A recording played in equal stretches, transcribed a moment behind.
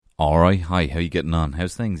All right, hi, how you getting on?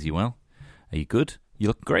 How's things? You well? Are you good? You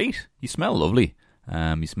look great. You smell lovely.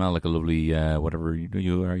 You smell like a lovely, whatever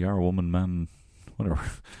you are. You're a woman, man, whatever.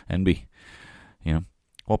 NB, you know.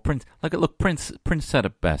 Well, Prince, Prince said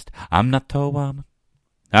it best. I'm not the woman.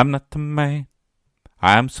 I'm not the man.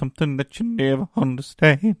 I'm something that you never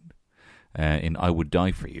understand. In I Would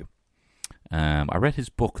Die For You. I read his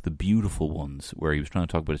book, The Beautiful Ones, where he was trying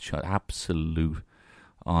to talk about his child. Absolute,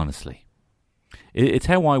 honestly. It's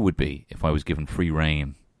how I would be if I was given free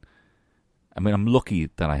reign. I mean, I'm lucky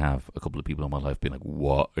that I have a couple of people in my life being like,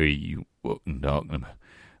 what are you fucking talking about?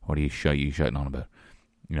 What are you shouting on about?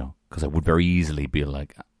 You know, because I would very easily be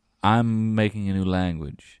like, I'm making a new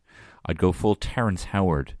language. I'd go full Terrence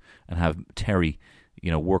Howard and have Terry, you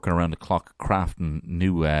know, working around the clock crafting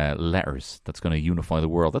new letters that's going to unify the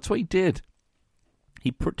world. That's what he did.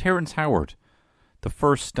 He put Terrence Howard, the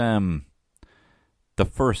first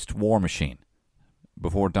War Machine,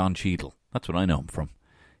 before Don Cheadle. That's what I know him from.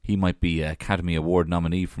 He might be an Academy Award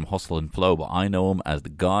nominee from Hustle and Flow, but I know him as the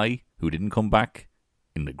guy who didn't come back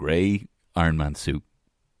in the grey Iron Man suit.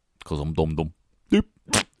 Because I'm dumb.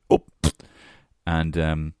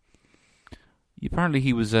 And apparently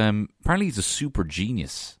he's a super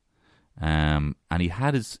genius. And he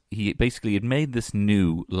had made this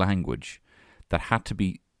new language that had to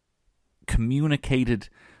be communicated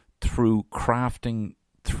through crafting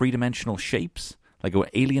three-dimensional shapes, like an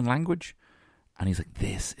alien language. And he's like,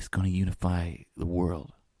 this is going to unify the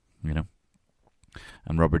world, you know?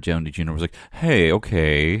 And Robert Downey Jr. was like, hey,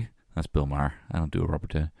 okay. That's Bill Maher. I don't do a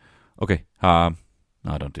Robert Downey. Okay. No,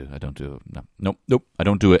 I don't do it. Nope. I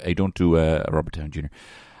don't do it. I don't do a Robert Downey Jr.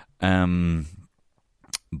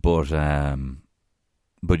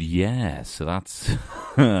 But yeah, so that's...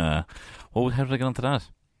 how did I get onto that?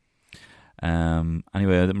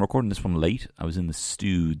 Anyway, I'm recording this one late. I was in the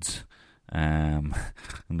Stoods, and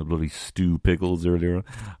the bloody Stu Pickles earlier.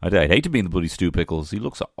 I'd hate to be in the bloody Stu Pickles. He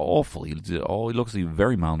looks awful. He looks like a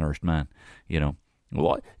very malnourished man, you know.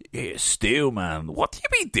 What? Yeah, Stu, man, what do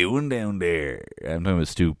you be doing down there? I'm talking about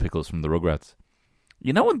Stu Pickles from the Rugrats.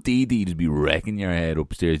 You know when Dee Dee'd be wrecking your head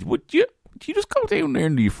upstairs, would you just go down there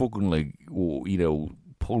and do you fucking, like, you know,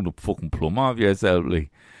 pulling the fucking plum off yourself, like...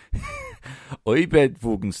 I bet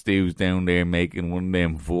fucking Stu's down there making one of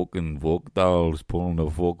them fucking fuck dolls, pulling the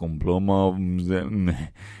fucking plum off him,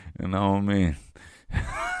 you know what I mean?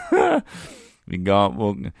 We got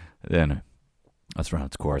fucking... Then, that's right,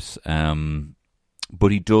 of course.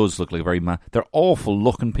 But he does look like a very man. They're awful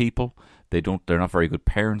looking people. They're not very good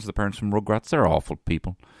parents. The parents from Rugrats, they're awful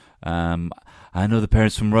people. I know the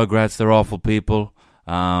parents from Rugrats, they're awful people.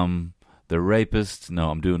 They're rapists.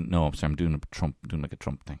 I'm doing like a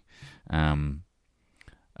Trump thing.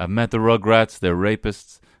 I've met the Rugrats. They're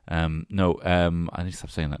rapists. I need to stop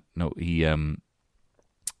saying that.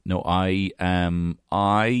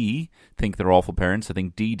 I think they're awful parents. I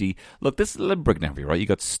think Dee Dee. Look, this is a little breakdown for you, right? You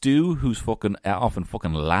got Stu, who's fucking off in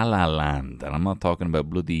fucking La La Land, and I'm not talking about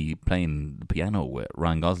bloody playing the piano with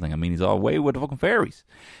Ryan Gosling. I mean, he's all away with the fucking fairies.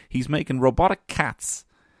 He's making robotic cats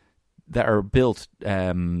that are built.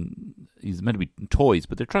 He's meant to be toys,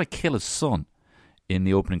 but they're trying to kill his son in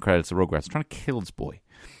the opening credits of Rugrats. Trying to kill his boy,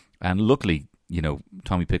 and luckily, you know,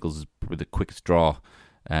 Tommy Pickles is the quickest draw.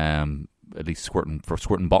 At least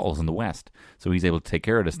squirting bottles in the West, so he's able to take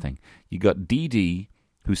care of this thing. You got Dee Dee,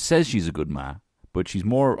 who says she's a good ma, but she's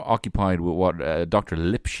more occupied with what Dr.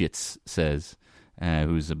 Lipschitz says,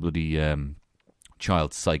 who's a bloody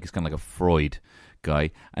child psych. He's kind of like a Freud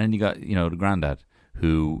guy. And then you got, you know, the granddad,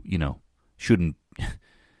 who, you know, shouldn't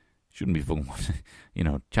be fucking, you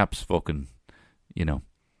know, chap's fucking, you know,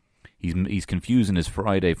 he's confusing his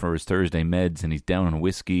Friday for his Thursday meds, and he's down on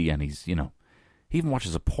whiskey, and he's, you know, he even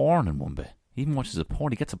watches a porn in one bit.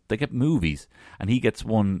 They get movies, and he gets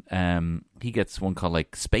one called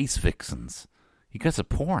like Space Vixens. He gets a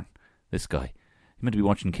porn, this guy. He's meant to be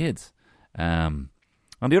watching kids. And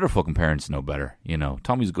the other fucking parents know better, you know.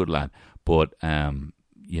 Tommy's a good lad, but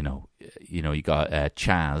you know, you got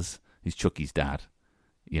Chaz, he's Chucky's dad.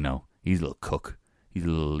 You know, he's a little cook. He's a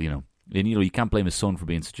little, you know, and you know, you can't blame his son for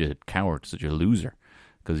being such a coward, such a loser,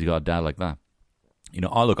 because he got a dad like that. You know,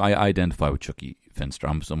 I identify with Chucky Finster.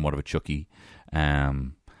 I'm somewhat of a Chucky,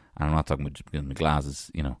 and I'm not talking about my glasses,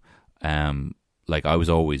 you know. Like, I was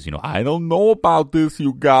always, you know, I don't know about this,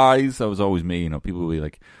 you guys. I was always me, you know. People would be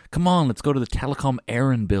like, come on, let's go to the Telecom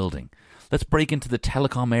Erin building. Let's break into the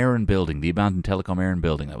Telecom Erin building, the abandoned Telecom Erin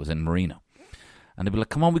building that was in Marina. And they'd be like,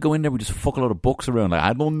 come on, we go in there, we just fuck a lot of books around. Like,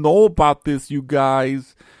 I don't know about this, you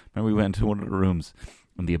guys. Remember, we went to one of the rooms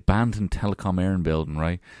in the abandoned Telecom Erin building,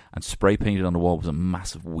 right? And spray painted on the wall was a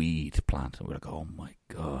massive weed plant. And we were like, oh my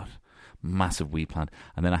God. massive weed plant,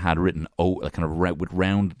 and then I had written like kind of with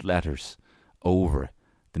round letters over it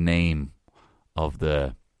the name of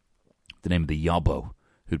the yobbo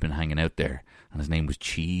who'd been hanging out there, and his name was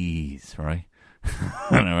Cheese, right?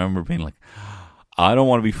 And I remember being like, I don't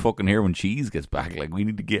want to be fucking here when Cheese gets back. Like, we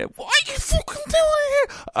need to get, what are you fucking doing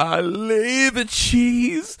here? Leave it,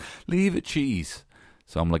 Cheese. Leave it, Cheese.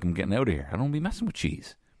 So I'm like, I'm getting out of here. I don't want to be messing with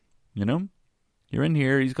Cheese. You know? You're in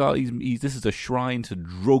here, he's this is a shrine to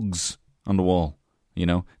drugs on the wall. You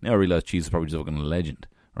know? Now I realise Cheese is probably just a fucking legend,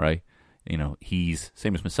 right? You know, he's,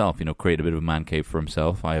 same as myself, you know, created a bit of a man cave for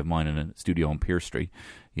himself. I have mine in a studio on Pier Street,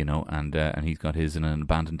 you know, and he's got his in an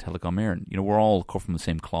abandoned telecom Éireann. You know, we're all cut from the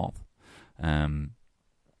same cloth. So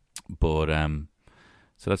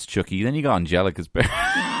that's Chucky. Then you got Angelica's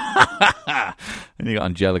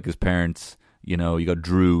parents. You know, you got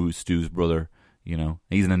Drew, Stu's brother. You know,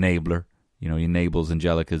 he's an enabler. You know, he enables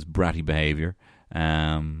Angelica's bratty behaviour.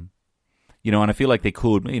 You know, and I feel like they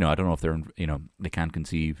could, you know, I don't know if they're, you know, they can't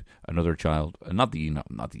conceive another child. Not the,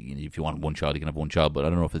 if you want one child, you can have one child, but I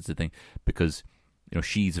don't know if it's the thing, because, you know,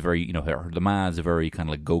 she's a very, you know, the ma's a very kind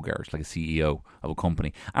of like go-getter, like a CEO of a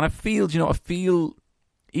company. And I feel,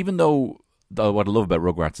 even though what I love about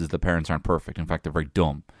Rugrats is the parents aren't perfect. In fact, they're very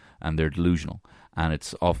dumb and they're delusional. And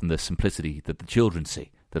it's often the simplicity that the children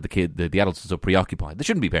see, that the adults are so preoccupied. They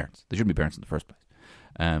shouldn't be parents. They shouldn't be parents in the first place.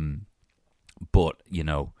 But, you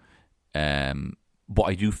know, but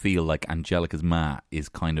I do feel like Angelica's ma is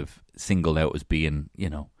kind of singled out as being, you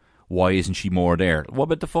know, why isn't she more there? What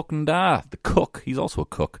about the fucking dad? The cook. He's also a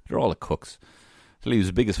cook. They're all the cooks. So he was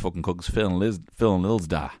the biggest fucking cook is Phil and Lil's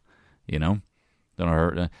dad, you know? Don't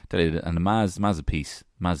know, and the ma's a piece.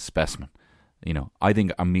 Ma's a specimen. You know, I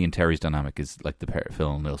think me and Terry's dynamic is like the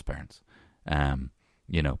Phil and Lil's parents.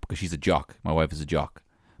 You know, because she's a jock. My wife is a jock.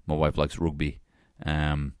 My wife likes rugby.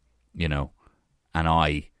 You know, and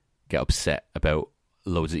I get upset about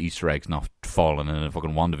loads of Easter eggs not falling in a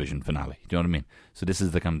fucking WandaVision finale. Do you know what I mean? So this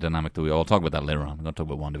is the kind of dynamic that we all talk about that later on. We're going to talk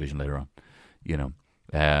about WandaVision later on. You know,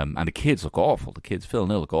 and the kids look awful. The kids, Phil and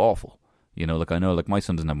Lil, look awful. You know, like I know, like my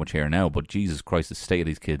son doesn't have much hair now, but Jesus Christ, the state of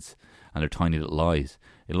these kids and their tiny little eyes.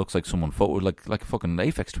 It looks like someone like a fucking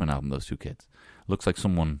Aphex Twin album. Those two kids. It looks like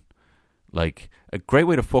someone. Like a great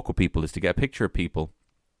way to fuck with people is to get a picture of people,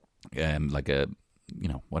 like a, you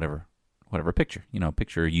know, whatever picture. You know,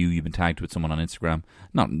 picture of you've been tagged with someone on Instagram.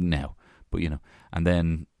 Not now, but you know, and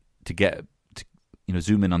then to get to, you know,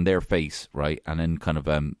 zoom in on their face, right, and then kind of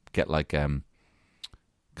get like kind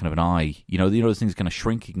of an eye. You know those things kind of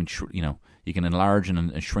shrink. You can you can enlarge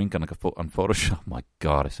and shrink on like on Photoshop. My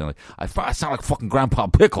God, I sound like fucking Grandpa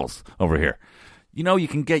Pickles over here. You know, you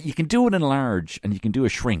can do an enlarge and you can do a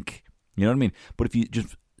shrink. You know what I mean? But if you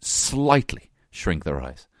just slightly shrink their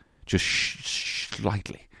eyes, just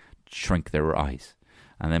slightly shrink their eyes,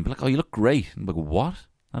 and then be like, "Oh, you look great." And I'm like, what?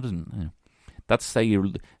 That doesn't. You know, that's how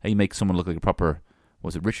you make someone look like a proper.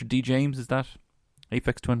 Was it Richard D. James? Is that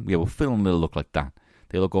Aphex Twin? Yeah, well, Phil and Lil look like that.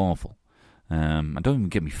 They look awful. And don't even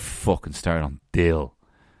get me fucking started on Dill.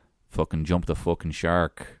 Fucking jump the fucking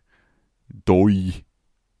shark. Doy.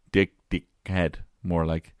 Dick head. More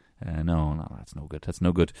like. No, that's no good. That's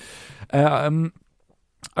no good. I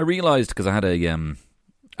realised, because I had and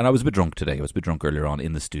I was a bit drunk today. I was a bit drunk earlier on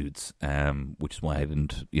in the Studs, which is why I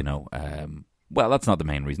didn't, you know, well, that's not the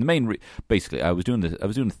main reason. The basically, I was doing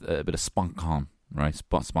a bit of SpontCon, right?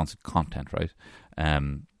 Sponsored content, right?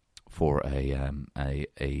 For a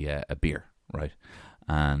beer, right?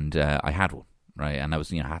 And I had one, right? And I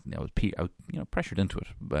was, you know, pressured into it,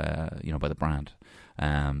 you know, by the brand.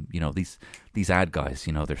 You know, these ad guys,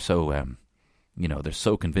 you know, they're so, you know, they're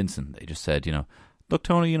so convincing. They just said, you know, look,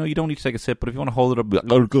 Tony, you know, you don't need to take a sip, but if you want to hold it up, like,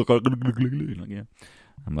 yeah.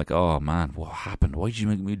 I'm like, oh man, what happened? Why'd you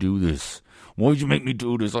make me do this? Why'd you make me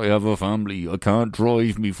do this? I have a family. I can't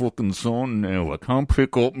drive me fucking son now. I can't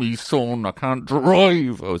pick up me son. I can't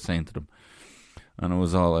drive. I was saying to them. And I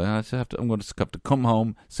was all, I'm going to have to come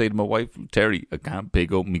home, say to my wife, Terry, I can't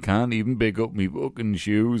even pick up me fucking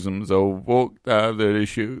shoes. I'm so fucked out of the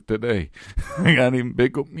shoe today. I can't even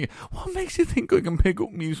pick up me. What makes you think I can pick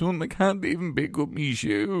up me son? I can't even pick up me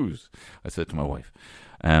shoes. I said to my wife.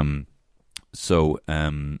 But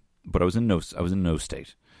I was in no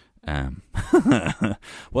state.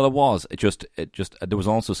 Well, I was. It just there was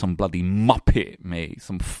also some bloody muppet, mate,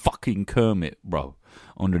 some fucking Kermit, bro,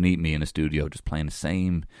 underneath me in a studio, just playing the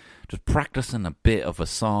same, just practicing a bit of a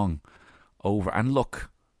song over. And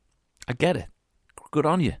look, I get it. Good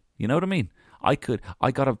on you. You know what I mean? I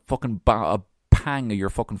got a fucking a pang of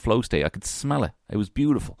your fucking flow state. I could smell it. It was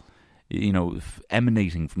beautiful.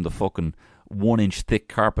 emanating from the fucking 1-inch thick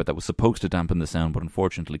carpet that was supposed to dampen the sound, but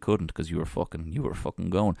unfortunately couldn't because you were fucking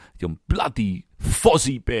going. You bloody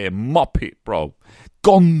fuzzy bear moppet, bro.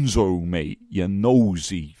 Gonzo, mate. You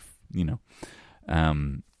nosy,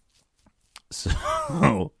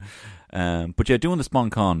 So, but yeah, doing the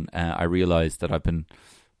SponCon, I realised that I've been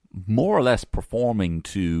more or less performing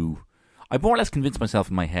to... I've more or less convinced myself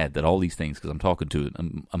in my head that all these things, because I'm talking to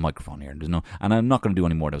a microphone here, and I'm not going to do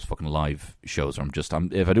any more of those fucking live shows.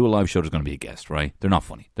 If I do a live show, there's going to be a guest, right? They're not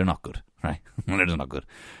funny. They're not good, right? They're just not good.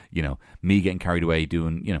 Me getting carried away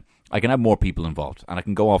doing, I can have more people involved, and I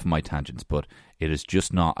can go off on my tangents, but it is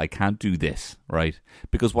just not, I can't do this, right?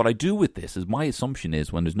 Because what I do with this is, my assumption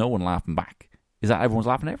is, when there's no one laughing back, is that everyone's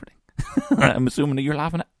laughing at everything. I'm assuming that you're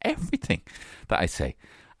laughing at everything that I say.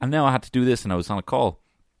 And now I had to do this, and I was on a call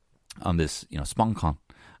on this, SponCon,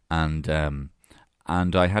 and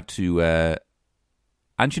I had to, I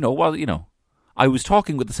was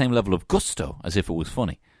talking with the same level of gusto as if it was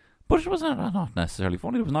funny, but it was not necessarily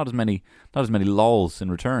funny. There was not as many lols in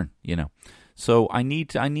return, So I've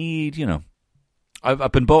had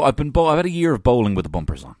a year of bowling with the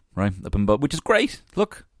bumpers on, right? Which is great.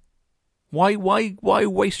 Look, why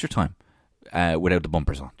waste your time without the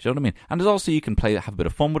bumpers on? Do you know what I mean? And there's also, you can have a bit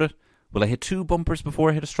of fun with it. Will I hit 2 bumpers before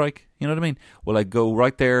I hit a strike? You know what I mean? Will I go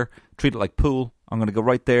right there, treat it like pool? I'm going to go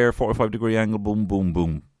right there, 45-degree angle, boom, boom,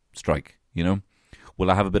 boom, strike.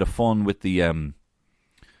 Will I have a bit of fun with the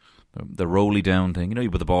rolly down thing?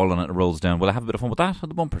 You put the ball on it, it rolls down. Will I have a bit of fun with that on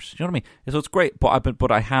the bumpers? You know what I mean? So it's great, but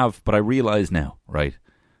I realize now, right?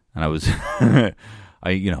 And I was,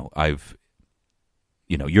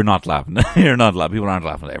 you're not laughing. You're not laughing. People aren't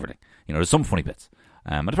laughing at everything. There's some funny bits.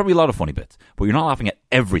 And there's probably a lot of funny bits, but you're not laughing at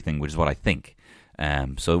everything, which is what I think.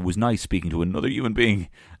 So it was nice speaking to another human being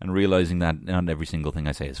and realising that not every single thing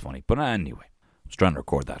I say is funny. But anyway, I was trying to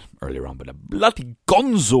record that earlier on, but a bloody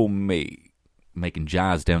gonzo me making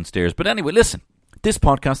jazz downstairs. But anyway, listen, this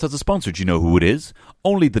podcast has a sponsor. Do you know who it is?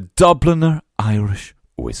 Only the Dubliner Irish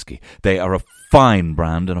Whiskey. They are a fine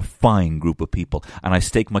brand and a fine group of people, and I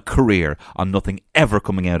stake my career on nothing ever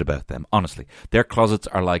coming out about them. Honestly, their closets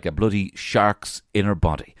are like a bloody shark's inner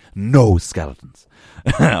body. No skeletons.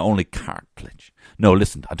 Only cartilage. No,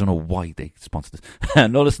 listen, I don't know why they sponsor this.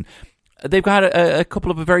 No, listen, they've got a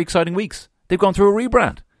couple of very exciting weeks. They've gone through a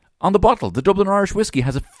rebrand. On the bottle, the Dubliner Irish Whiskey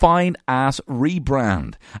has a fine-ass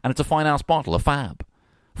rebrand, and it's a fine-ass bottle, a fab.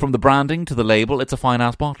 From the branding to the label, it's a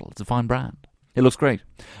fine-ass bottle. It's a fine brand. It looks great.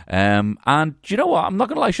 And you know what? I'm not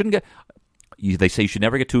going to lie. I shouldn't get... They say you should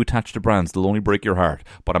never get too attached to brands. They'll only break your heart.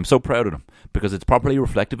 But I'm so proud of them because it's properly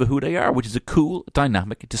reflective of who they are, which is a cool,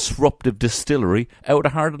 dynamic, disruptive distillery out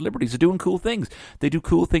of Heart of Liberties. They're doing cool things. They do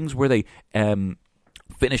cool things where they...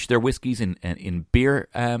 finish their whiskies in beer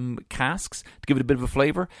casks to give it a bit of a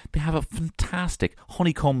flavour. They have a fantastic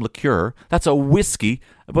honeycomb liqueur. That's a whiskey,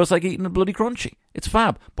 but it's like eating a bloody crunchy. It's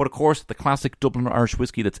fab. But of course, the classic Dublin Irish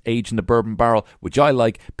whiskey that's aged in a bourbon barrel, which I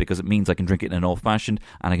like because it means I can drink it in an old-fashioned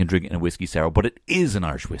and I can drink it in a whiskey sour. But it is an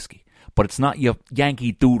Irish whiskey. But it's not your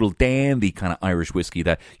Yankee Doodle Dandy kind of Irish whiskey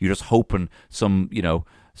that you're just hoping some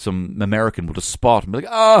American will just spot and be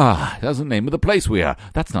like, that's the name of the place we are.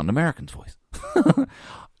 That's not an American's voice.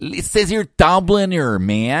 It says here Dubliner,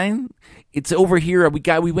 man. It's over here. We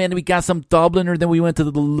got some Dubliner, then we went to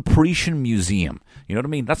the Lepretian Museum. You know what I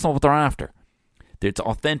mean? That's not what they're after. It's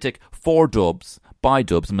authentic for Dubs, by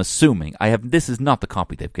Dubs. I'm assuming this is not the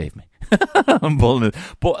copy they've gave me. I'm pulling it.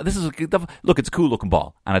 But this is look, it's a cool looking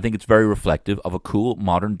ball, and I think it's very reflective of a cool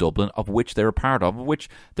modern Dublin, of which they're a part of which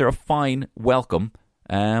they're a fine, welcome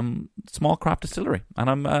small craft distillery, and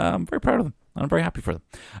I'm very proud of them. I'm very happy for them.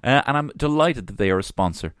 And I'm delighted that they are a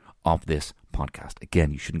sponsor of this podcast.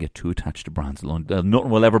 Again, you shouldn't get too attached to brands alone. Nothing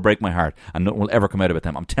will ever break my heart, and nothing will ever come out about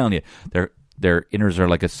them. I'm telling you, their inners are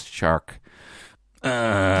like a shark.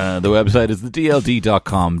 The website is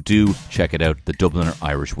thedld.com. Do check it out, the Dubliner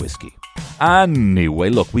Irish Whiskey. Anyway,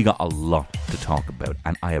 look, we got a lot to talk about,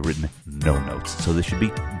 and I have written no notes, so this should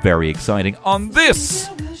be very exciting on this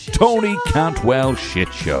Tony Cantwell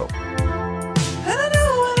Shit Show.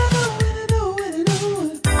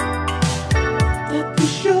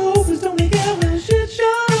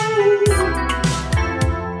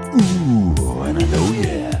 Ooh, and I know,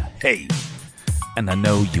 yeah. Hey. And I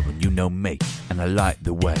know you and you know me, and I like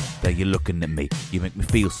the way that you're looking at me. You make me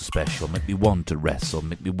feel so special, make me want to wrestle,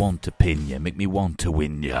 make me want to pin you, make me want to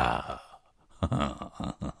win ya.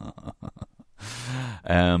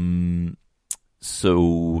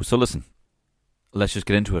 So listen, let's just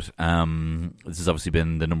get into it. This has obviously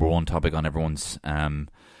been the number one topic on everyone's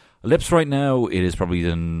lips right now. It is probably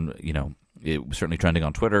It was certainly trending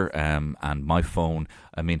on Twitter, and my phone.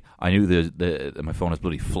 I mean, I knew my phone has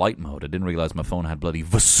bloody flight mode. I didn't realize my phone had bloody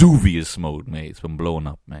Vesuvius mode, mate. It's been blowing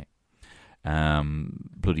up, mate.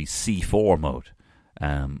 Bloody C4 mode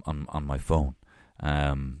on my phone.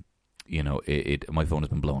 My phone has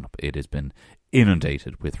been blown up. It has been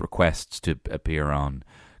inundated with requests to appear on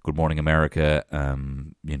Good Morning America,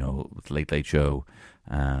 with Late Late Show,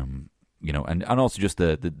 and also just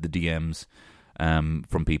the DMs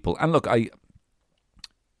from people. And look,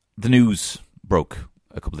 the news broke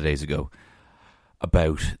a couple of days ago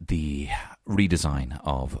about the redesign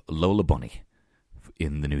of Lola Bunny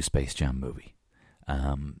in the new Space Jam movie,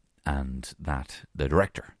 and that the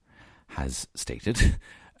director has stated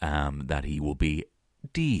that he will be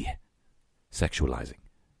de-sexualizing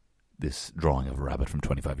this drawing of a rabbit from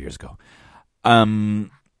 25 years ago.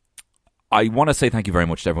 I want to say thank you very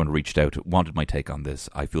much to everyone who reached out, wanted my take on this.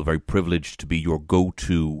 I feel very privileged to be your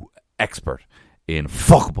go-to expert in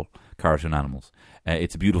fuckable cartoon animals.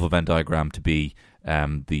 It's a beautiful Venn diagram to be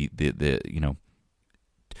to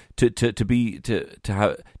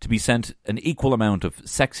be sent an equal amount of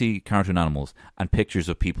sexy cartoon animals and pictures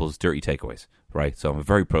of people's dirty takeaways. Right, so I'm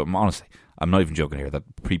very proud. Honestly, I'm not even joking here.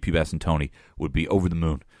 That prepubescent Tony would be over the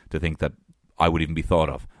moon to think that I would even be thought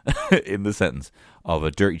of in the sentence of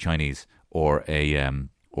a dirty Chinese or a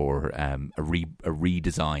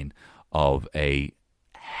redesign of a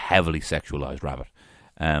heavily sexualized rabbit.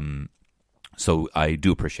 So I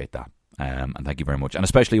do appreciate that, and thank you very much. And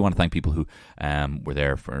especially I want to thank people who were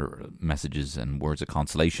there for messages and words of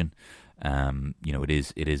consolation.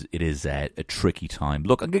 It is a tricky time.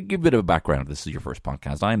 Look, I'll give a bit of a background if this is your first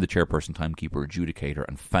podcast. I am the chairperson, timekeeper, adjudicator,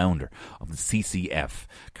 and founder of the CCF,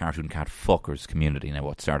 Cartoon Cat Fuckers community. Now,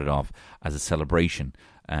 what started off as a celebration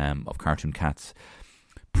of cartoon cats,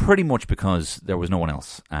 pretty much because there was no one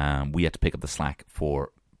else. We had to pick up the slack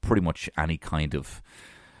for pretty much any kind of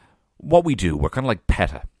what we do. We're kind of like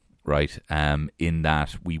PETA, right? In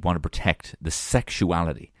that we want to protect the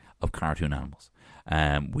sexuality of cartoon animals.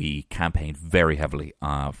 We campaigned very heavily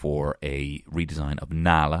for a redesign of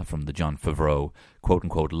Nala from the Jon Favreau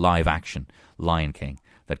quote-unquote live-action Lion King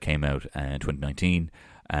that came out in 2019.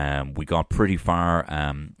 We got pretty far,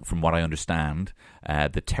 from what I understand.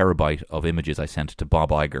 The terabyte of images I sent to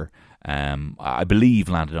Bob Iger, I believe,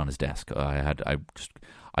 landed on his desk.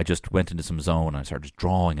 I just went into some zone and I started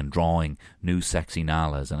drawing new sexy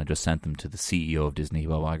Nalas, and I just sent them to the CEO of Disney,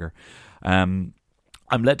 Bob Iger.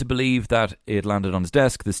 I'm led to believe that it landed on his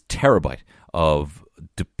desk, this terabyte of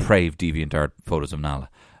depraved DeviantArt photos of Nala.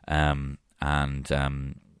 And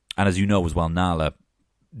as you know as well, Nala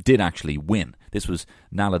did actually win. This was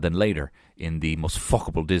Nala then later in the most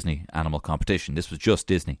fuckable Disney animal competition. This was just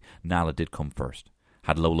Disney. Nala did come first.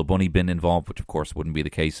 Had Lola Bunny been involved, which of course wouldn't be the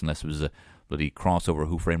case unless it was a bloody crossover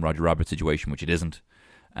Who Framed Roger Rabbit situation, which it isn't.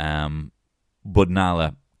 But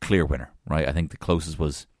Nala, clear winner, right? I think the closest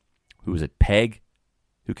was, who was it, Peg?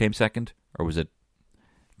 Who came second? Or was it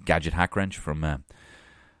Gadget Hackwrench from... I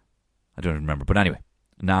don't remember. But anyway,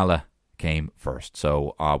 Nala came first.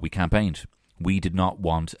 So we campaigned. We did not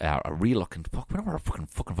want a real-looking... Fuck, we're not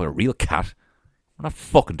fucking for a real cat. We're not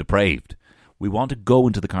fucking depraved. We want to go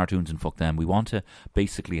into the cartoons and fuck them. We want to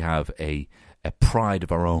basically have a pride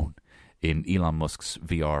of our own in Elon Musk's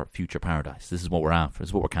VR future paradise. This is what we're after. This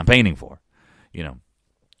is what we're campaigning for. You know,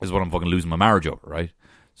 this is what I'm fucking losing my marriage over, right?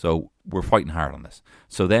 So we're fighting hard on this.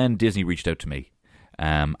 So then Disney reached out to me,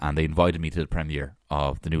 and they invited me to the premiere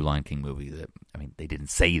of the new Lion King movie. I mean, they didn't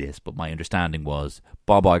say this, but my understanding was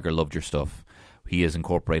Bob Iger loved your stuff. He has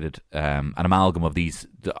incorporated an amalgam of these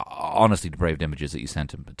honestly depraved images that you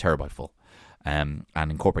sent him, a terabyte full, and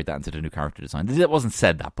incorporate that into the new character design. It wasn't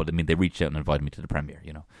said that, but I mean, they reached out and invited me to the premiere,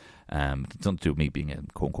 you know. It's nothing to do with me being a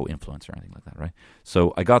quote-unquote influencer or anything like that, right?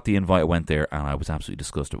 So I got the invite, I went there, and I was absolutely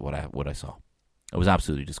disgusted with what I saw. I was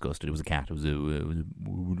absolutely disgusted. It was a cat.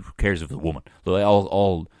 Who cares if it's a woman?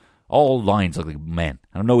 All lions look like men.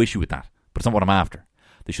 I have no issue with that, but it's not what I'm after.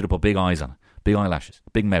 They should have put big eyes on it, big eyelashes,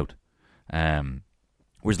 big mouth.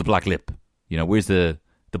 Where's the black lip? You know, where's the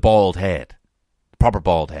bald head? The proper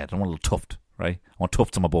bald head. I don't want a little tuft, right? I want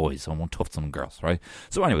tufts on my boys. I want tufts on my girls, right?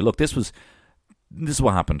 So anyway, look, this is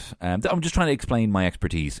what happened. I'm just trying to explain my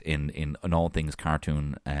expertise in all things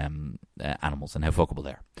cartoon animals and how fuckable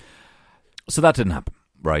they are. So that didn't happen,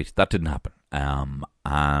 right? That didn't happen. And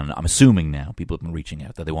I'm assuming now people have been reaching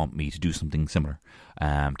out that they want me to do something similar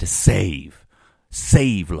to save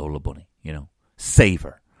Lola Bunny, you know, save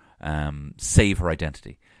her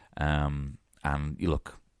identity. And you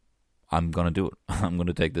look, I'm going to do it. I'm going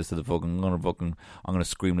to take this to the fucking, I'm going to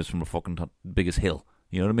scream this from a fucking biggest hill.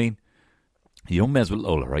 You know what I mean? You don't mess with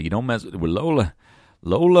Lola, right? You don't mess with Lola.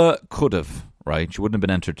 Lola could have, right? She wouldn't have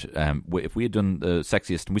been entered if we had done the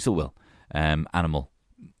sexiest, and we still will, animal,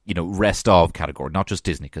 rest of category, not just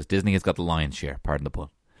Disney, because Disney has got the lion's share, pardon the pun,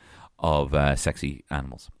 of sexy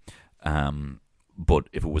animals. But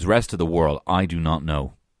if it was rest of the world, I do not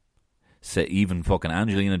know. Say even fucking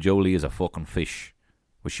Angelina Jolie is a fucking fish,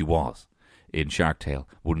 which she was in Shark Tale,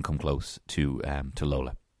 wouldn't come close to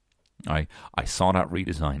Lola. I saw that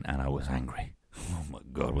redesign and I was angry. Oh my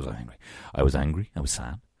God, was I angry? I was angry. I was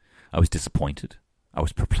sad. I was disappointed. I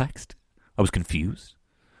was perplexed. I was confused.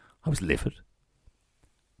 I was livid.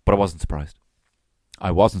 But I wasn't surprised.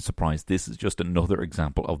 I wasn't surprised. This is just another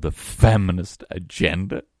example of the feminist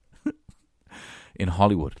agenda in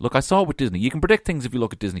Hollywood. Look, I saw it with Disney. You can predict things if you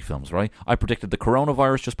look at Disney films, right? I predicted the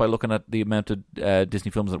coronavirus just by looking at the amount of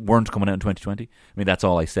Disney films that weren't coming out in 2020. I mean, that's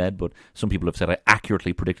all I said, but some people have said I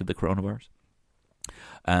accurately predicted the coronavirus.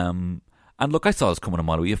 And look, I saw this coming a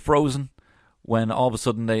mile away. Frozen, when all of a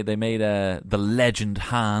sudden they made the legend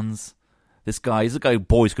Hans. This guy, he's a guy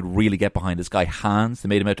boys could really get behind. This guy Hans, they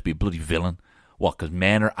made him out to be a bloody villain. What, because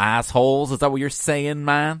men are assholes? Is that what you're saying,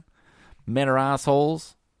 man? Men are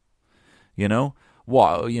assholes?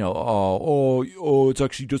 What, it's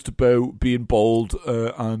actually just about being bold,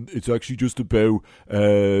 and it's actually just about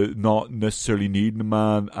not necessarily needing a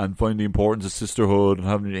man and finding the importance of sisterhood and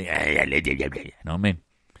having, you know what I mean?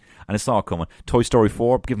 And I saw it coming. Toy Story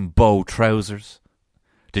 4, giving Bo trousers.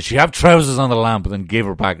 Did she have trousers on the lamp and then give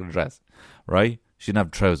her back in the dress? Right? She didn't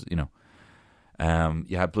have trousers, You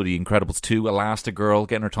had bloody Incredibles 2, Elastigirl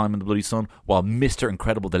getting her time in the bloody sun, while Mr.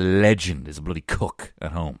 Incredible, the legend, is a bloody cook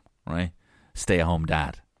at home, right? Stay-at-home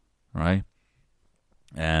dad, right?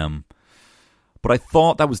 But I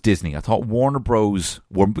thought that was Disney. I thought Warner Bros.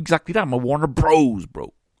 were exactly that. I'm a Warner Bros,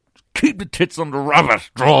 bro. Keep the tits on the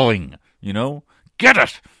rabbit drawing, Get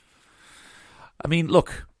it! I mean,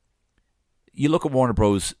 look, you look at Warner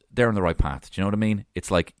Bros., they're on the right path. Do you know what I mean?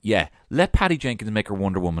 It's like, yeah, let Patty Jenkins make her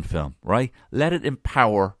Wonder Woman film, right? Let it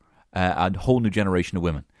empower a whole new generation of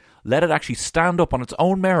women. Let it actually stand up on its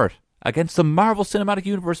own merit against the Marvel Cinematic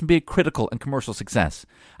Universe and be a critical and commercial success.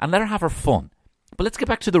 And let her have her fun. But let's get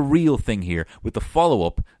back to the real thing here with the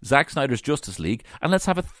follow-up, Zack Snyder's Justice League, and let's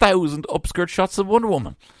have 1,000 upskirt shots of Wonder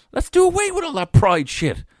Woman. Let's do away with all that pride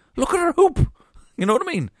shit. Look at her hoop. You know what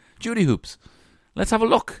I mean? Judy hoops. Let's have a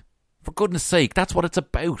look. For goodness sake, that's what it's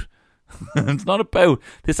about. It's not about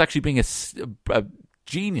this actually being a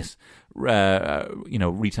genius,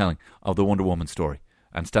 retelling of the Wonder Woman story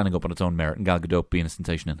and standing up on its own merit and Gal Gadot being a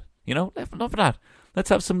sensation in it. Enough of that. Let's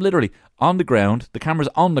have some literally on the ground, the camera's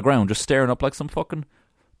on the ground, just staring up like some fucking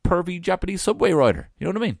pervy Japanese subway rider. You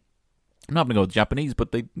know what I mean? I'm not going to go with Japanese,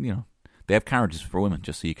 but they have carriages for women,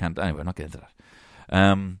 just so you can't. Anyway, I'm not getting into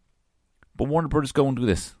that. But Warner Brothers go and do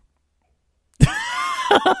this.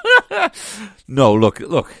 No, look.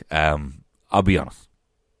 I'll be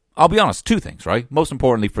honest. Two things, right? Most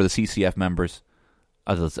importantly, for the CCF members,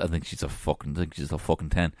 I think she's a fucking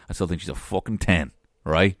 10. I still think she's a fucking 10,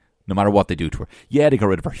 right? No matter what they do to her. Yeah, they got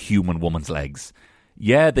rid of her human woman's legs.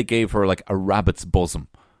 Yeah, they gave her like a rabbit's bosom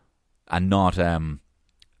and not fucking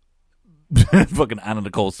Anna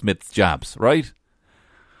Nicole Smith's jabs, right?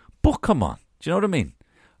 But come on, do you know what I mean?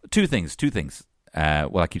 Two things.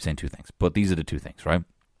 Well, I keep saying two things, but these are the two things, right?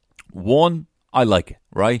 One, I like it,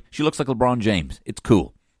 right? She looks like LeBron James. It's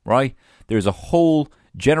cool, right? There's a whole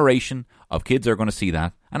generation of kids that are going to see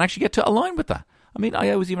that and actually get to align with that. I mean, I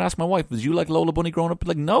always even ask my wife, was you like Lola Bunny growing up?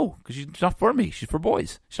 Like, no, because she's not for me. She's for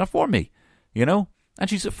boys. She's not for me, And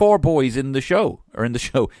she's for boys in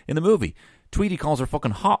the movie. Tweety calls her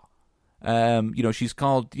fucking hot. She's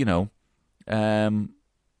called, the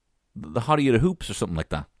hottie of the hoops or something like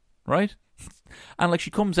that, right? And like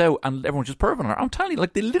she comes out and everyone's just perving on her. I'm telling you,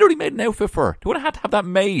 like they literally made an outfit for her. They would have had to have that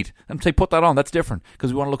made and say, put that on. That's different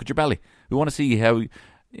because we want to look at your belly. We want to see how.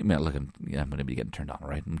 I'm going to be getting turned on,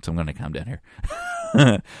 right? So I'm going to calm down here.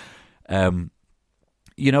 And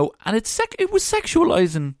it was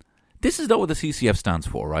sexualizing. This is not what the CCF stands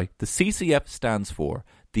for, right? The CCF stands for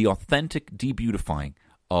the authentic debeautifying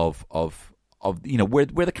of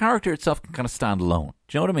where the character itself can kind of stand alone.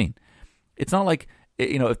 Do you know what I mean? It's not like,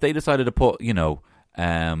 if they decided to put, I don't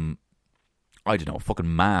know, a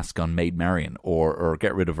fucking mask on Maid Marian or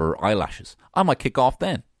get rid of her eyelashes, I might kick off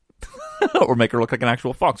then. Or make her look like an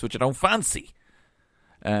actual fox, which I don't fancy.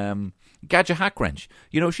 Gadget Hackwrench.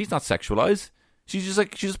 She's not sexualized. She's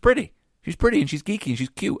just pretty. She's pretty and she's geeky and she's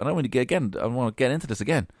cute. And I want to get into this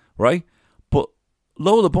again, right? But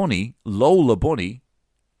Lola Bunny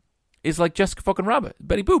is like Jessica fucking Rabbit,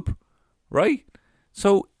 Betty Boop, right?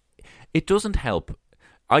 So it doesn't help.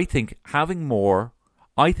 I think this is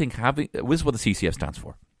what the CCF stands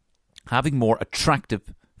for. having more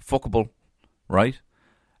attractive, fuckable, right,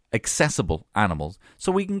 accessible animals,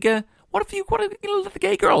 so we can get. What if you let the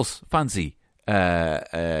gay girls fancy,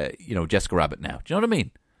 Jessica Rabbit now? Do you know what I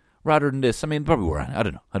mean? Rather than this, I mean, probably we're. I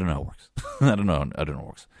don't know how it works. I don't know how it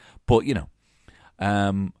works. But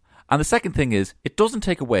and the second thing is, it doesn't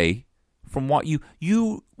take away from what you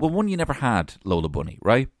never had Lola Bunny,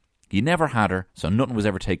 right? You never had her, so nothing was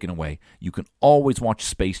ever taken away. You can always watch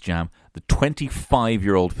Space Jam, the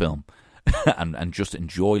 25-year-old film, and just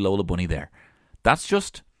enjoy Lola Bunny there. That's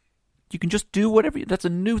just, you can just do whatever. That's a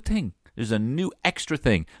new thing. There's a new extra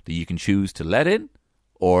thing that you can choose to let in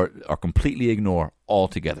or completely ignore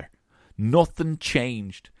altogether. Nothing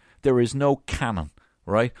changed. There is no canon,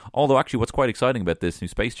 right? Although actually what's quite exciting about this new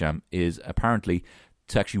Space Jam is apparently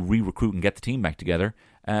to actually re-recruit and get the team back together,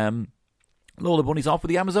 Lola Bunny's off with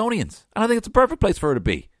the Amazonians. And I think it's a perfect place for her to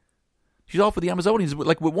be. She's off with the Amazonians,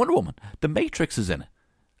 like with Wonder Woman. The Matrix is in it.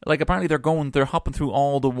 Like apparently they're hopping through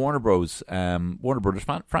all the Warner Brothers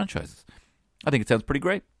franchises. I think it sounds pretty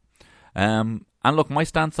great. And look, my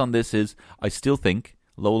stance on this is I still think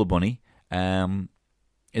Lola Bunny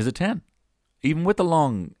is a 10. Even with the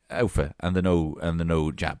long outfit and the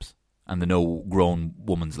no jabs and the no grown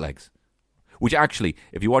woman's legs. Which actually,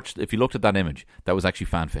 if you looked at that image, that was actually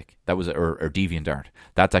fanfic. That was or DeviantArt.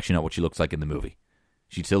 That's actually not what she looks like in the movie.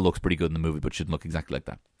 She still looks pretty good in the movie, but shouldn't look exactly like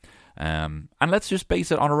that. And let's just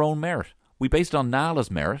base it on her own merit. We based it on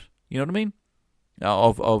Nala's merit. You know what I mean?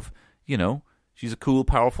 Of she's a cool,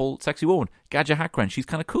 powerful, sexy woman. Gadja Hakran, she's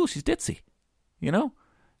kind of cool. She's ditzy.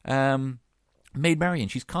 Maid Marian,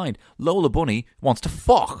 she's kind. Lola Bunny wants to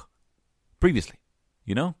fuck. Previously.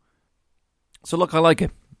 So look, I like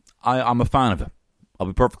it. I'm a fan of it. I'll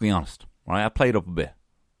be perfectly honest. Right? I played up a bit.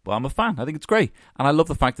 But I'm a fan. I think it's great. And I love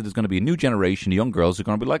the fact that there's going to be a new generation of young girls who are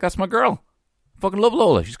going to be like, that's my girl. I fucking love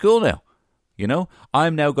Lola. She's cool now.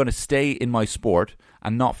 I'm now going to stay in my sport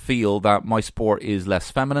and not feel that my sport is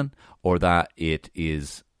less feminine or that it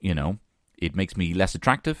is, it makes me less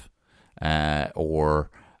attractive. There's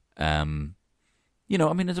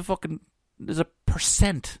a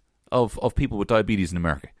percent of people with diabetes in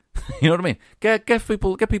America. You know what I mean? Get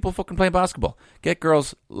people fucking playing basketball. Get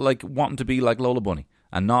girls like wanting to be like Lola Bunny,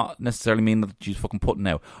 and not necessarily mean that she's fucking putting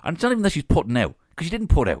out. And it's not even that she's putting out, because she didn't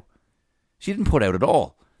put out. She didn't put out at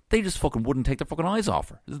all. They just fucking wouldn't take their fucking eyes off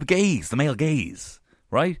her. This is the gaze, the male gaze,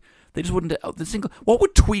 right? They just wouldn't. The single. What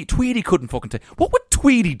would Tweety couldn't fucking take? What would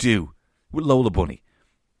Tweety do with Lola Bunny?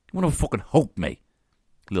 You want to fucking hope, mate?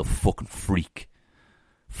 Little fucking freak.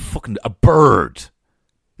 Fucking a bird.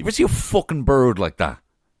 You ever see a fucking bird like that?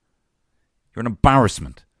 You're an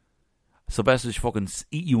embarrassment. Sylvester should fucking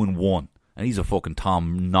eat you in one. And he's a fucking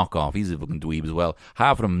Tom knockoff. He's a fucking dweeb as well.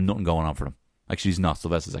 Half of them, nothing going on for them. Actually, he's not.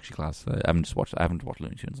 Sylvester's actually class. I haven't watched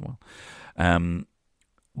Looney Tunes as well.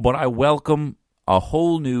 But I welcome a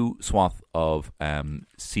whole new swath of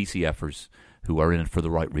CCFers who are in it for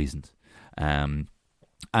the right reasons. And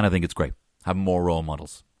I think it's great. Having more role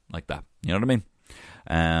models like that. You know what I mean?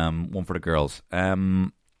 One for the girls.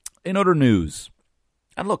 In other news...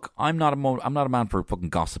 And look, I'm not a man for fucking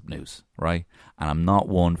gossip news, right? And I'm not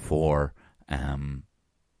one for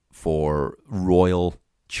royal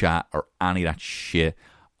chat or any of that shit.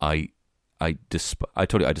 I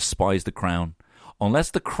told you I despise the Crown,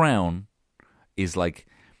 unless the Crown is like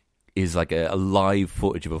a live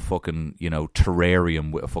footage of a fucking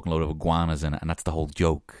terrarium with a fucking load of iguanas in it, and that's the whole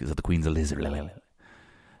joke, is that the Queen's a lizard. Then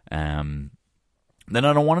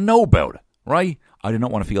I don't want to know about it. Right? I do not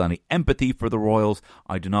want to feel any empathy for the royals.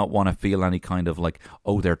 I do not want to feel any kind of like,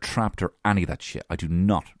 oh, they're trapped or any of that shit. I do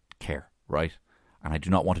not care, right? And I do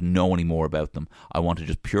not want to know any more about them. I want to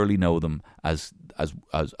just purely know them as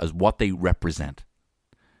what they represent,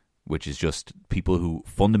 which is just people who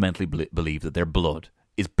fundamentally believe that their blood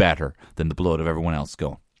is better than the blood of everyone else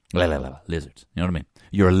going, lizards. You know what I mean?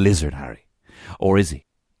 You're a lizard, Harry. Or is he?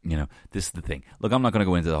 This is the thing. Look, I'm not going to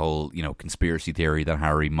go into the whole, conspiracy theory that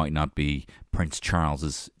Harry might not be Prince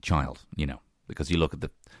Charles's child, because you look at the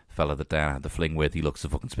fella that they had the fling with, he looks a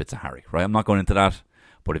fucking spits of Harry, right? I'm not going into that,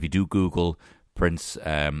 but if you do Google Prince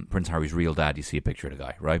Harry's real dad, you see a picture of the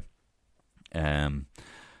guy, right?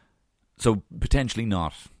 So potentially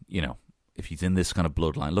not, if he's in this kind of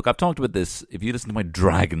bloodline. Look, I've talked about this. If you listen to my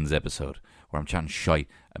Dragons episode, where I'm chatting shite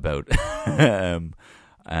about...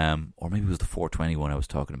 or maybe it was the 420 one I was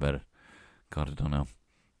talking about it. God, I don't know.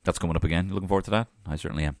 That's coming up again. You looking forward to that? I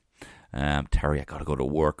certainly am. Terry, I gotta go to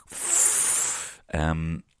work. I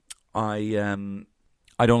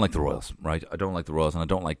don't like the royals, right? I don't like the royals, and I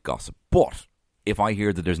don't like gossip. But if I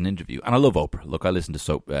hear that there's an interview, and I love Oprah. Look, I listen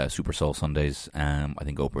to Super Soul Sundays. I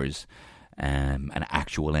think Oprah is an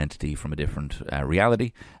actual entity from a different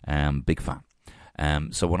reality. Big fan.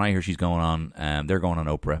 So when I hear she's going on, they're going on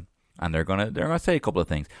Oprah, and they're gonna say a couple of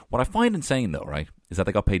things. What I find insane though, right, is that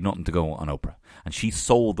they got paid nothing to go on Oprah, and she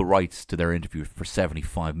sold the rights to their interview for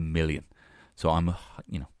 $75 million. So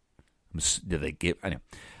did they give anyway?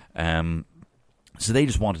 So they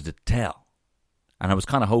just wanted to tell, and I was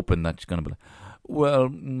kind of hoping that she's gonna be like, well,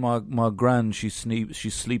 my gran, she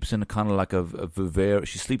sleeps in a kind of like a Vivera.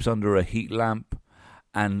 She sleeps under a heat lamp,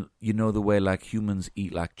 and you know the way like humans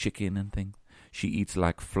eat like chicken and things. She eats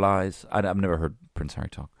like flies. I've never heard Prince Harry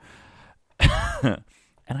talk, and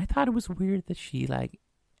I thought it was weird that she like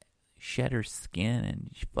shed her skin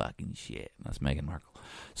and fucking shit. That's Meghan Markle.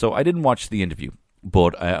 So I didn't watch the interview,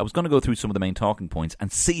 but I was going to go through some of the main talking points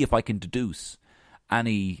and see if I can deduce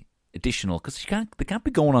any additional, because they can't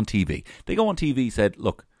be going on TV. They go on TV, said,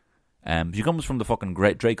 look, she comes from the fucking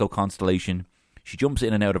great Draco constellation. She jumps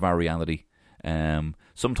in and out of our reality.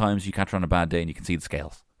 Sometimes you catch her on a bad day and you can see the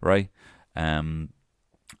scales, right? But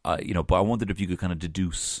I wondered if you could kind of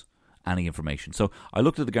deduce any information. So I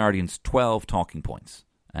looked at the Guardian's 12 talking points,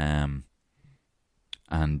 and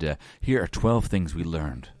here are 12 things we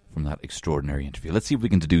learned from that extraordinary interview. Let's see if we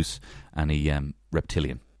can deduce any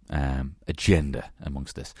reptilian agenda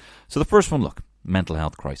amongst this. So the first one, look, mental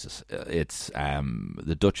health crisis. It's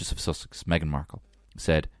the Duchess of Sussex, Meghan Markle,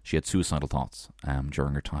 said she had suicidal thoughts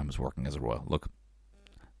during her time as working as a royal. Look,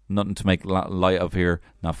 nothing to make light of here,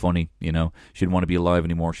 not funny, you know. She didn't want to be alive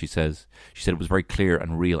anymore, she says. She said it was very clear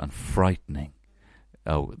and real and frightening.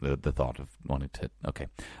 Oh, the thought of wanting to... Okay.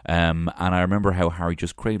 And I remember how Harry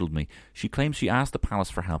just cradled me. She claims she asked the palace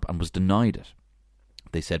for help and was denied it.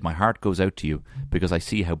 They said, my heart goes out to you because I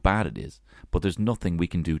see how bad it is, but there's nothing we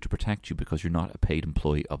can do to protect you because you're not a paid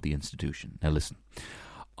employee of the institution. Now listen,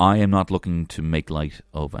 I am not looking to make light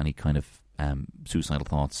of any kind of suicidal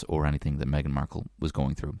thoughts or anything that Meghan Markle was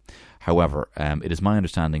going through. However, it is my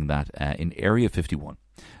understanding that in Area 51,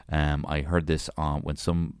 I heard this when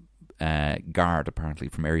some guard apparently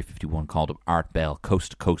from Area 51 called up Art Bell,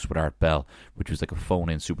 Coast to Coast with Art Bell, which was like a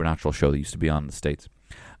phone-in supernatural show that used to be on in the States.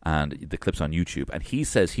 And the clip's on YouTube. And he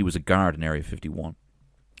says he was a guard in Area 51.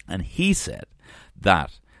 And he said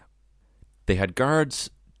that they had guards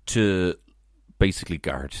to basically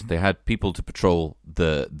guard. They had people to patrol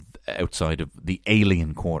the outside of the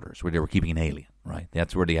alien quarters where they were keeping an alien, right?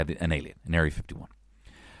 That's where they had an alien, in Area 51.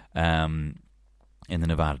 In the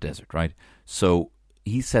Nevada desert, right? So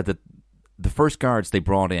he said that the first guards they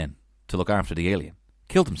brought in to look after the alien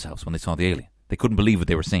killed themselves when they saw the alien. They couldn't believe what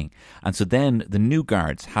they were seeing. And so then the new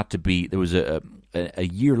guards had to be, there was a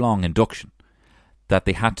year-long induction that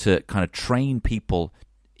they had to kind of train people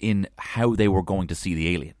in how they were going to see the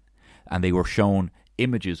alien. And they were shown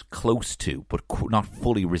images close to, but not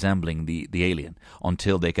fully resembling the alien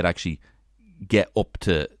until they could actually get up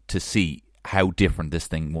to see how different this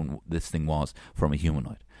thing was from a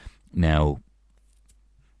humanoid. Now,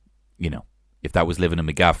 you know, if that was living in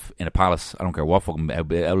McGaff in a palace, I don't care what fucking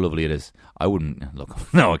how lovely it is, I wouldn't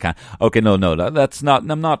look. No, I can't. Okay, no, that's not.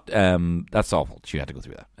 I'm not. That's awful. She had to go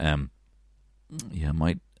through that. Yeah,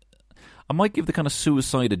 I might give the kind of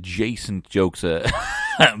suicide adjacent jokes a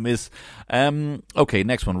miss. Okay,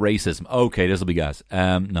 next one, racism. Okay, this will be gas.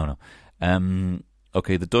 No.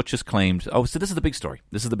 Okay, the Duchess claimed. Oh, so this is the big story.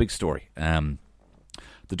 The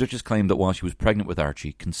Duchess claimed that while she was pregnant with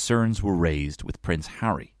Archie, concerns were raised with Prince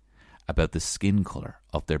Harry about the skin colour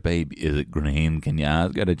of their baby. Is it green? Can you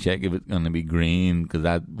ask her to check if it's going to be green? Because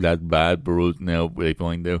that's bad for us now, they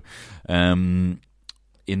find out. In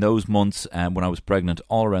those months when I was pregnant,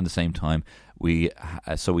 all around the same time, we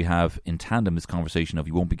have in tandem this conversation of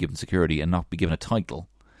you won't be given security and not be given a title.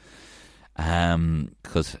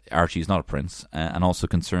 Because Archie is not a prince, and also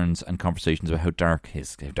concerns and conversations about how dark his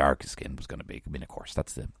skin was going to be. I mean, of course,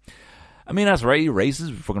 that's right.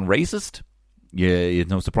 Racist, fucking racist. Yeah, it's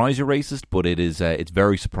no surprise you're racist, but it is. It's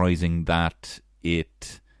very surprising that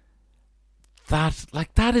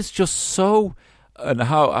that is just so. And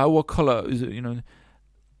how what color is it? You know,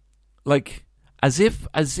 like as if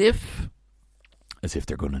they're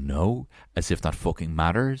going to know, as if that fucking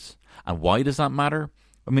matters. And why does that matter?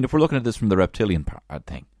 I mean, if we're looking at this from the reptilian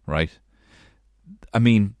thing, right? I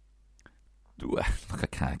mean, look,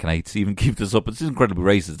 can I even keep this up? It's incredibly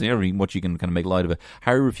racist. There's not much you can kind of make light of it.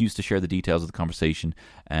 Harry refused to share the details of the conversation,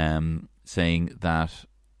 saying that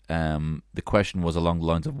the question was along the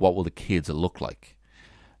lines of, what will the kids look like?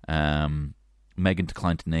 Meghan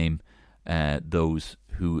declined to name the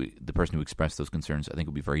person who expressed those concerns. I think it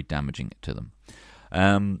would be very damaging to them.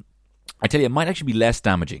 I tell you, it might actually be less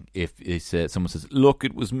damaging if someone says, look,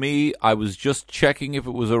 it was me. I was just checking if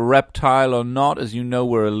it was a reptile or not. As you know,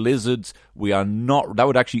 we're lizards. We are not.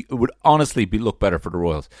 It would honestly look better for the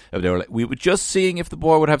royals if they were like, we were just seeing if the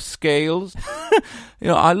boy would have scales.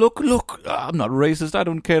 I look, I'm not racist. I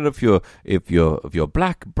don't care if you're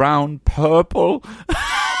black, brown, purple.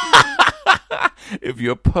 If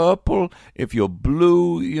you're purple, if you're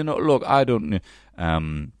blue, look, I don't.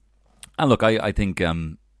 And look, I think.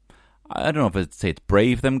 I don't know if I'd say it's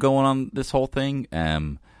brave them going on this whole thing.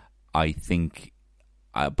 I think,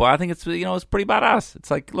 but I think it's it's pretty badass.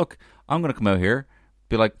 It's like, look, I'm going to come out here,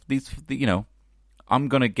 be like I'm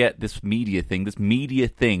going to get this media thing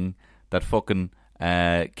that fucking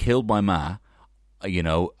killed my ma.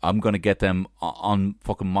 I'm going to get them on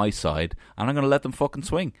fucking my side, and I'm going to let them fucking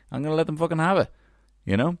swing. I'm going to let them fucking have it.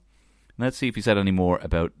 Let's see if he said any more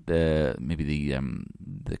about the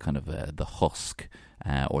kind of the husk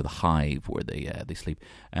or the hive where they sleep.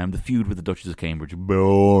 The feud with the Duchess of Cambridge,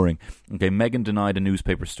 boring. Okay, Meghan denied a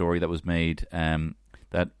newspaper story that was made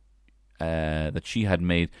that she had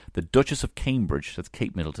made the Duchess of Cambridge, that's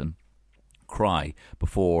Kate Middleton, cry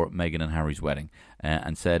before Meghan and Harry's wedding,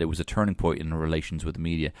 and said it was a turning point in her relations with the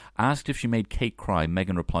media. Asked if she made Kate cry,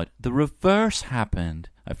 Meghan replied, "The reverse happened."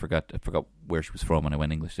 I forgot where she was from, and I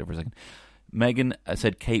went English there for a second. Meghan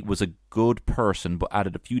said Kate was a good person, but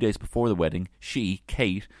added a few days before the wedding, she,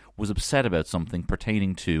 Kate, was upset about something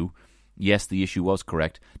pertaining to, yes, the issue was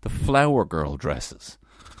correct, the flower girl dresses.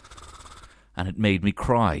 And it made me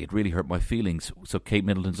cry. It really hurt my feelings. So Kate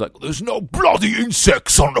Middleton's like, there's no bloody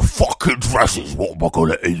insects on the fucking dresses. What am I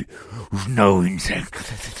going to eat? There's no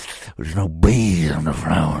insects. There's no bees on the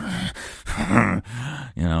flowers.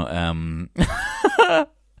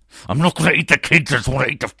 I'm not going to eat the kids. I just want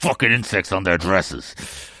to eat the fucking insects on their dresses.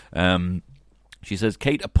 She says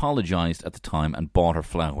Kate apologised at the time and bought her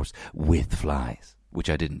flowers with flies, which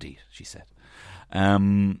I didn't eat, she said. All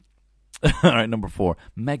right, number 4.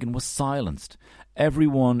 Meghan was silenced.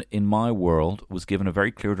 Everyone in my world was given a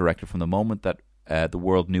very clear directive from the moment that the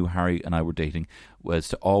world knew Harry and I were dating, was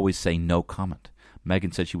to always say no comment.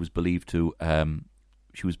 Meghan said she was believed to,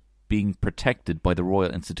 she was being protected by the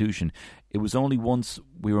royal institution. It was only once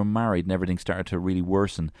we were married and everything started to really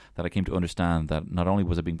worsen that I came to understand that not only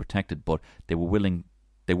was I being protected, but they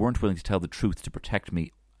weren't willing to tell the truth to protect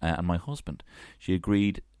me and my husband. She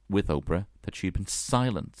agreed with Oprah that she had been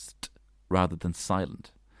silenced rather than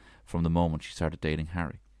silent from the moment she started dating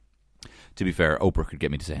Harry. To be fair, Oprah could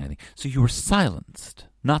get me to say anything. So you were silenced,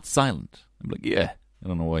 not silent. I'm like, yeah, I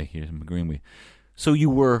don't know why I'm agreeing with you. So you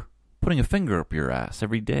were putting a finger up your ass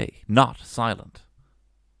every day, not silent.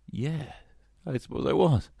 Yeah, I suppose I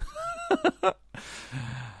was.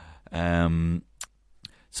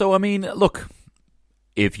 So, I mean, look,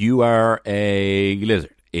 if you are a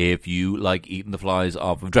lizard, if you like eating the flies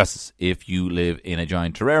off of dresses, if you live in a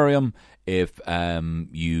giant terrarium, if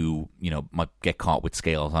you might get caught with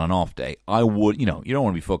scales on an off day, I would, you don't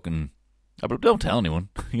want to be fucking, don't tell anyone,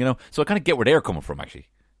 So I kind of get where they're coming from, actually.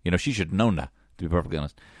 She should have known that, to be perfectly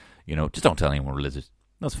honest. Just don't tell anyone we're lizards.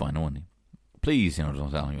 That's fine, no one. Please,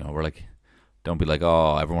 don't tell anyone. We're like, don't be like,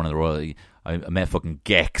 oh, everyone in the royal. I met fucking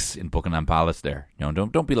Gex in Buckingham Palace there.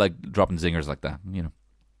 Don't be like dropping zingers like that.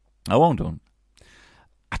 I won't do them.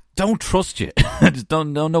 I don't trust you. Just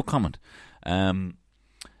don't. No comment.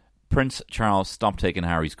 Prince Charles stopped taking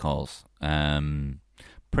Harry's calls.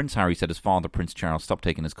 Prince Harry said his father, Prince Charles, stopped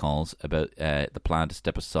taking his calls about the plan to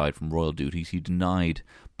step aside from royal duties. He denied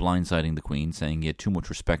blindsiding the Queen, saying he had too much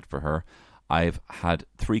respect for her. I've had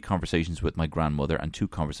 3 conversations with my grandmother and 2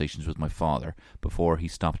 conversations with my father before he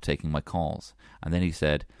stopped taking my calls. And then he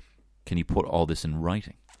said, can you put all this in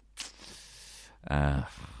writing? Can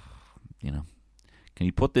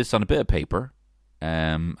you put this on a bit of paper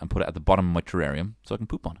and put it at the bottom of my terrarium so I can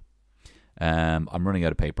poop on it? I'm running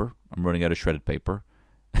out of paper. I'm running out of shredded paper.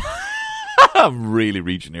 I'm really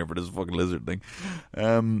reaching here for this fucking lizard thing.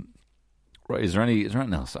 Right, is there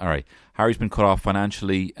anything else? All right. Harry's been cut off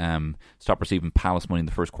financially. Stopped receiving palace money in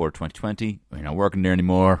the first quarter of 2020. We're not working there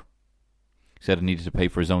anymore. He said he needed to pay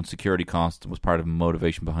for his own security costs and was part of a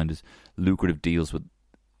motivation behind his lucrative deals with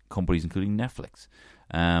companies, including Netflix.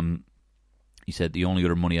 He said the only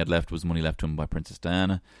other money he had left was money left to him by Princess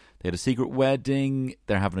Diana. They had a secret wedding.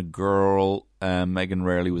 They're having a girl. Meghan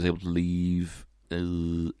rarely was able to leave.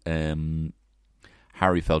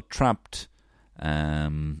 Harry felt trapped.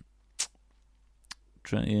 Harry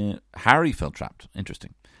felt trapped.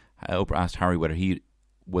 Interesting. Oprah asked Harry whether he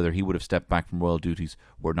would have stepped back from royal duties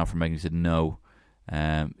were it not for Meghan. He said no.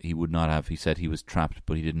 He would not have. He said he was trapped,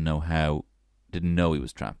 but he didn't know how. Didn't know he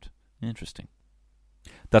was trapped. Interesting.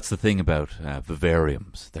 That's the thing about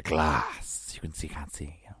vivariums. They're glass. You can't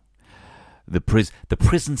see. You know. The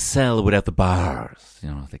prison cell without the bars. You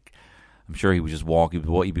know, like, I'm sure he would just walk.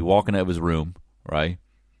 He'd be walking out of his room, right?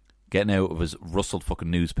 Getting out of his rustled fucking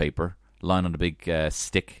newspaper, lying on a big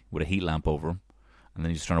stick with a heat lamp over him, and then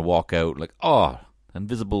he's just trying to walk out like, oh,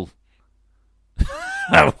 invisible,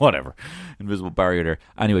 whatever, invisible barrier there.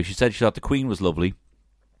 Anyway, she said she thought the Queen was lovely.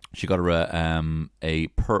 She got her a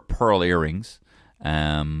pearl earrings,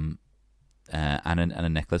 and a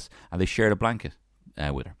necklace, and they shared a blanket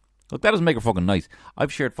with her. Look, that doesn't make her fucking nice.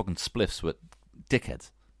 I've shared fucking spliffs with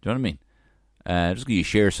dickheads. Do you know what I mean? Just because you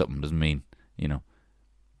share something doesn't mean, you know.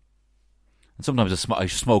 And sometimes I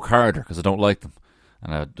smoke harder because I don't like them,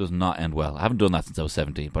 and it does not end well. I haven't done that since I was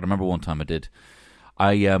 17, but I remember one time I did.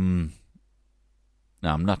 No,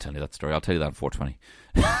 I'm not telling you that story. I'll tell you that on 420.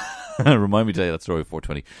 Remind me to tell you that story at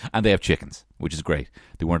 420. And they have chickens, which is great.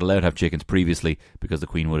 They weren't allowed to have chickens previously because the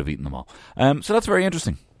Queen would have eaten them all. So that's very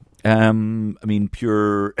interesting. I mean,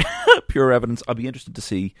 pure evidence. I'll be interested to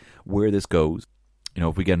see where this goes. You know,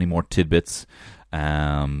 if we get any more tidbits,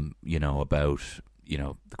 you know, about, you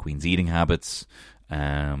know, the Queen's eating habits,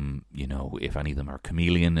 you know, if any of them are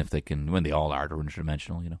chameleon, if they can, when they all are, they're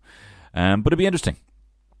interdimensional, you know. But it'd be interesting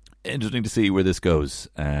to see where this goes.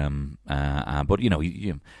 But, you know,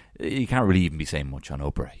 you can't really even be saying much on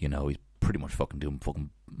Oprah. You know, he's pretty much fucking doing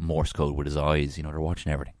fucking Morse code with his eyes. You know, they're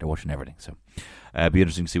watching everything. So it'd be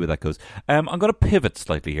interesting to see where that goes. I'm going to pivot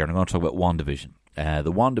slightly here, and I'm going to talk about WandaVision.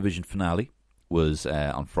 The WandaVision finale was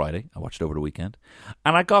on Friday. I watched it over the weekend,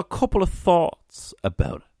 and I got a couple of thoughts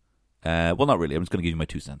about it. Well, not really. I'm just going to give you my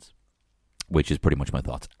 2 cents, which is pretty much my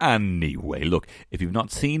thoughts. Anyway, look, if you've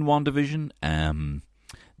not seen WandaVision,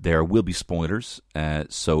 there will be spoilers.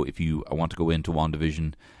 So if you want to go into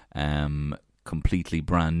WandaVision completely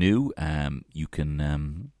brand new, you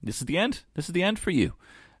can. This is the end. This is the end for you.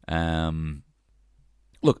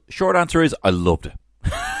 Look, short answer is I loved it.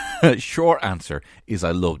 Short answer is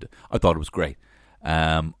I loved it. I thought it was great.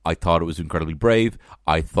 I thought it was incredibly brave.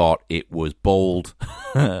 I thought it was bold.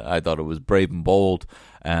 I thought it was brave and bold.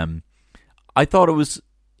 I thought it was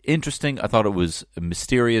interesting. I thought it was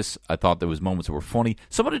mysterious. I thought there was moments that were funny.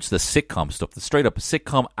 Some of it's the sitcom stuff. The straight up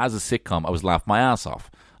sitcom as a sitcom. I was laughing my ass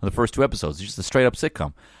off on the first 2 episodes. It's just a straight up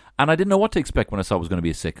sitcom. And I didn't know what to expect when I saw it was going to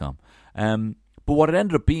be a sitcom. But what it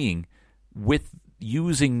ended up being, with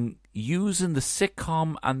using the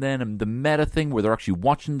sitcom and then the meta thing where they're actually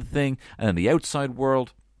watching the thing and then the outside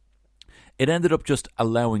world, it ended up just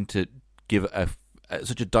allowing to give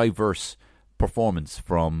such a diverse performance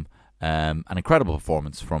from an incredible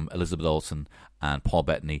performance from Elizabeth Olsen and Paul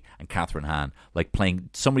Bettany and Catherine Hahn, like playing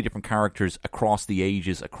so many different characters across the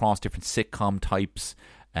ages, across different sitcom types,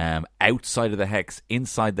 outside of the hex,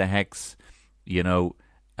 inside the hex, you know.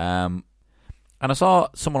 And I saw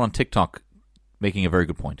someone on TikTok making a very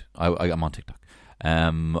good point. I'm on TikTok.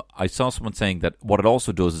 I saw someone saying that what it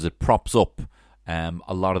also does is it props up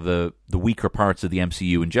a lot of the weaker parts of the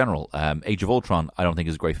MCU in general. Age of Ultron, I don't think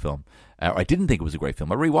is a great film. I didn't think it was a great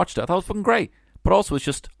film. I rewatched it. I thought it was fucking great. But also, it's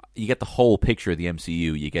just, you get the whole picture of the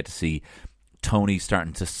MCU. You get to see Tony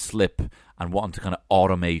starting to slip and wanting to kind of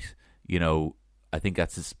automate, you know, I think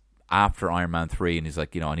that's his, after Iron Man 3, and he's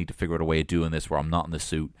like, you know, I need to figure out a way of doing this where I'm not in the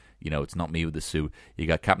suit. You know, it's not me with the suit. You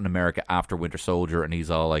got Captain America after Winter Soldier, and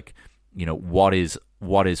he's all like, you know, what is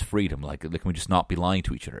freedom? Like, can we just not be lying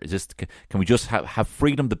to each other? Is this, can we just have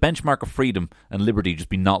freedom? The benchmark of freedom and liberty just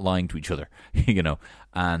be not lying to each other, you know?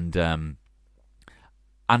 And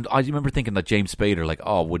I remember thinking that James Spader, like,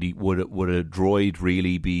 oh, would a droid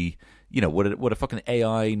really be, you know, would a fucking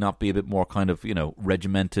AI not be a bit more kind of, you know,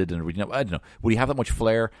 regimented and, you know, I don't know, would he have that much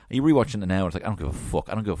flair? And you're rewatching it now, and it's like, I don't give a fuck.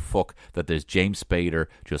 I don't give a fuck that there's James Spader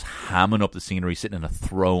just hamming up the scenery, sitting in a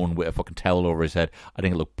throne with a fucking towel over his head. I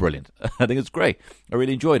think it looked brilliant. I think it's great. I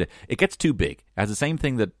really enjoyed it. It gets too big. It has the same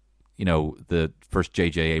thing that, you know, the first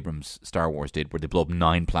J.J. Abrams Star Wars did, where they blow up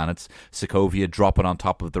 9 planets, Sokovia, drop it on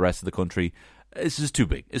top of the rest of the country. It's just too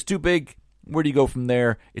big. It's too big. Where do you go from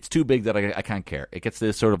there? It's too big that I can't care. It gets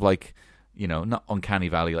this sort of like, you know, not uncanny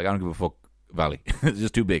valley, like I don't give a fuck valley. It's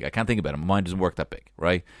just too big. I can't think about it. My mind doesn't work that big,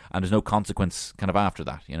 right? And there's no consequence kind of after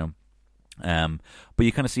that, you know. But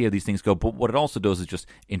you kind of see how these things go. But what it also does is just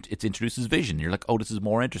it introduces Vision. You're like, oh, this is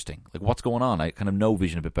more interesting. Like, what's going on? I kind of know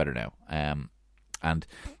Vision a bit better now. And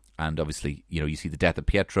obviously, you know, you see the death of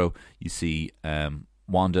Pietro. You see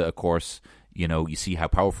Wanda, of course. You know, you see how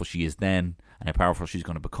powerful she is then and how powerful she's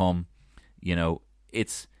going to become. You know,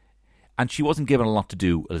 and she wasn't given a lot to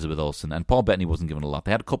do, Elizabeth Olsen, and Paul Bettany wasn't given a lot. They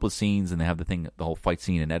had a couple of scenes, and they have the whole fight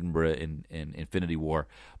scene in Edinburgh in Infinity War,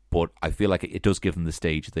 but I feel like it does give them the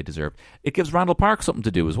stage that they deserve. It gives Randall Park something to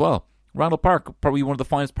do as well, Randall Park, probably one of the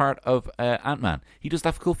finest part of Ant-Man. He does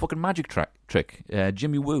that cool fucking magic trick.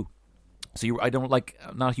 Jimmy Woo. So I'm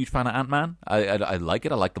not a huge fan of Ant-Man. I like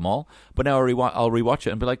it. I like them all. But now I'll rewatch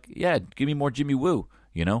it and be like, yeah, give me more Jimmy Woo.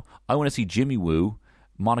 You know, I want to see Jimmy Woo,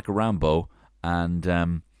 Monica Rambeau,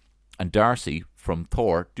 and Darcy from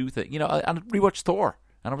Thor do things. You know, and rewatch Thor,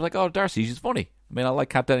 and I was like, oh, Darcy, she's funny. I mean, I like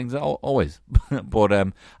Kat Dennings always, but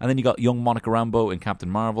and then you got young Monica Rambeau in Captain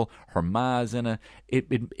Marvel. Her ma's in it.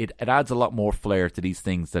 It adds a lot more flair to these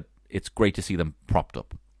things that it's great to see them propped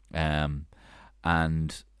up.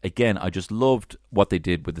 And again, I just loved what they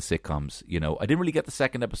did with the sitcoms. You know, I didn't really get the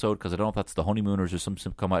second episode because I don't know if that's The Honeymooners or some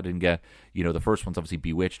sitcom I didn't get. You know, the first one's obviously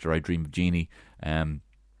Bewitched or I Dream of Jeannie.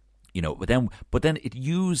 You know, but then it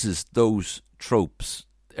uses those tropes,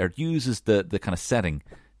 or it uses the kind of setting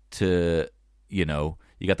to, you know,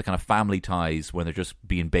 you got the kind of family ties when they're just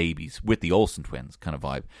being babies with the Olsen twins kind of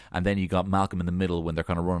vibe, and then you got Malcolm in the Middle when they're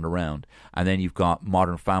kind of running around, and then you've got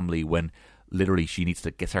Modern Family when literally she needs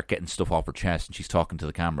to start getting stuff off her chest and she's talking to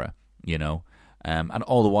the camera, you know, and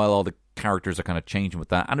all the while all the characters are kind of changing with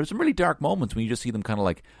that, and there's some really dark moments when you just see them kind of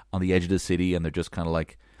like on the edge of the city and they're just kind of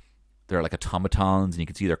like, they're like automatons and you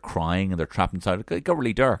can see they're crying and they're trapped inside. It got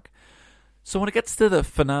really dark. So when it gets to the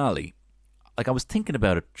finale, like I was thinking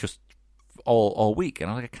about it just all week, and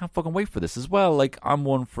I'm like, I can't fucking wait for this as well. Like I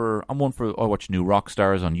watch New Rock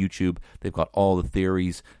Stars on YouTube. They've got all the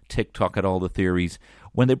theories. TikTok had all the theories.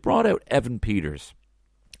 When they brought out Evan Peters,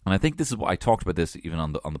 and I think this is what I talked about this even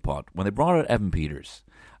on the pod. When they brought out Evan Peters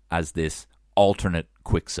as this alternate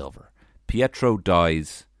Quicksilver, Pietro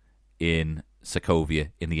dies in Sokovia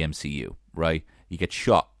in the MCU, right? He gets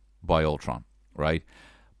shot by Ultron, right?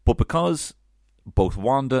 But because both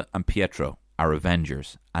Wanda and Pietro are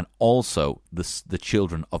Avengers, and also the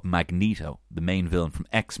children of Magneto, the main villain from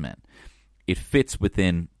X-Men, it fits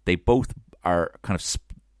within. They both are kind of.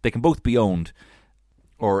 They can both be owned,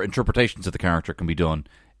 or interpretations of the character can be done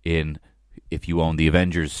in if you own the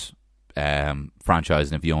Avengers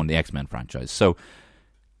franchise and if you own the X-Men franchise. So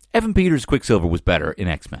Evan Peters' Quicksilver was better in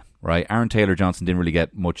X-Men, right? Aaron Taylor Johnson didn't really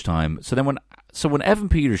get much time. So when Evan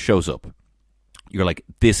Peters shows up, you're like,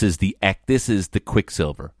 this is the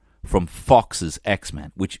Quicksilver from Fox's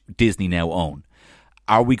X-Men, which Disney now own.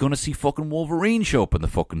 Are we going to see fucking Wolverine show up in the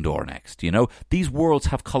fucking door next? You know, these worlds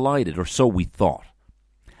have collided, or so we thought.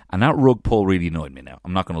 And that rug pull really annoyed me now.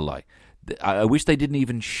 I'm not going to lie. I wish they didn't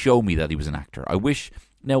even show me that he was an actor. I wish,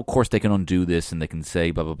 now of course they can undo this and they can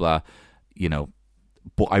say blah, blah, blah, you know.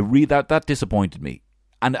 But that disappointed me.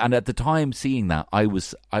 And at the time seeing that, I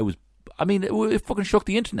mean, it fucking shook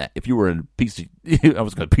the internet. If you were a piece of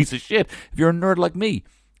shit. If you're a nerd like me,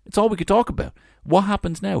 it's all we could talk about. What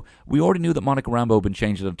happens now? We already knew that Monica Rambeau had been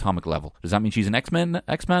changed at an atomic level. Does that mean she's an X-Man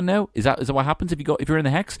now? Is that what happens if you're in the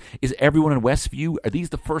Hex? Is everyone in Westview, are these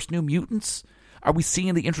the first New Mutants? Are we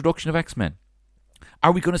seeing the introduction of X-Men?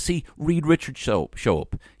 Are we going to see Reed Richards show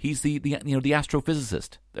up? He's the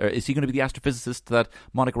astrophysicist. Is he going to be the astrophysicist that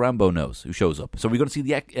Monica Rambeau knows who shows up? So we're going to see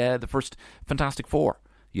the first Fantastic Four,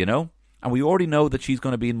 you know? And we already know that she's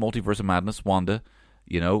going to be in Multiverse of Madness, Wanda,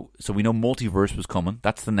 you know? So we know Multiverse was coming.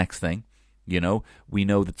 That's the next thing, you know? We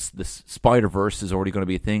know that the Spider-Verse is already going to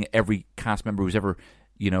be a thing. Every cast member who's ever,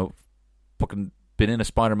 you know, fucking been in a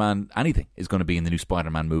Spider-Man anything is going to be in the new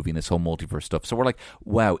Spider-Man movie and this whole multiverse stuff. So we're like,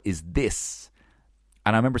 wow, is this...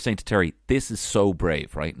 And I remember saying to Terry, this is so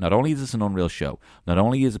brave, right? Not only is this an Unreal show, not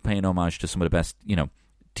only is it paying homage to some of the best, you know,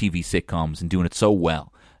 TV sitcoms and doing it so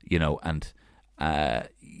well, you know, and,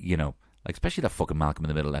 you know, like especially that fucking Malcolm in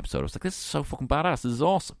the Middle episode. I was like, this is so fucking badass. This is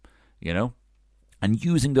awesome, you know? And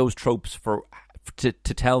using those tropes to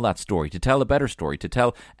tell that story, to tell a better story, to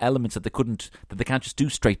tell elements that they can't just do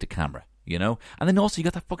straight to camera, you know? And then also you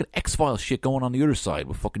got that fucking X-Files shit going on the other side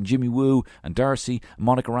with fucking Jimmy Woo and Darcy and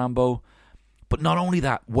Monica Rambeau. But not only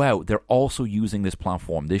that, wow, they're also using this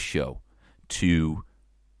platform, this show, to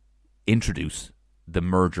introduce the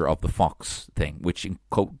merger of the Fox thing, which, you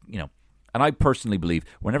know, and I personally believe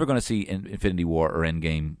we're never going to see Infinity War or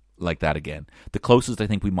Endgame like that again. The closest I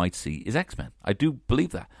think we might see is X-Men. I do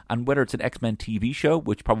believe that. And whether it's an X-Men TV show,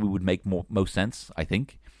 which probably would make most sense, I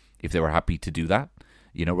think, if they were happy to do that,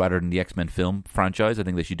 you know, rather than the X-Men film franchise, I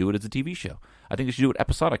think they should do it as a TV show. I think they should do it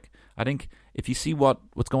episodic. I think if you see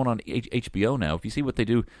what's going on HBO now, if you see what they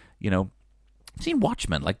do, you know, I've seen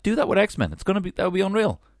Watchmen, like do that with X-Men. That would be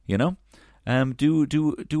unreal, you know.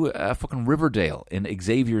 Do a fucking Riverdale in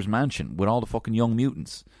Xavier's mansion with all the fucking young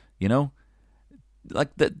mutants, you know.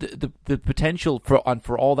 Like the potential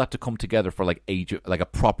for all that to come together for like a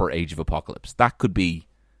proper Age of Apocalypse. That could be.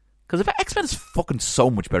 Because X-Men is fucking so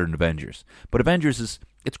much better than Avengers. But Avengers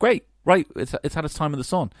it's great, right? It's had its time in the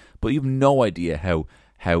sun. But you have no idea how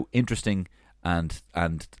how interesting and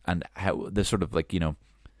how the sort of like, you know,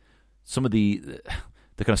 some of the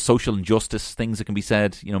kind of social injustice things that can be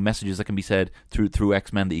said, you know, messages that can be said through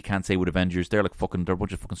X-Men that you can't say with Avengers. They're a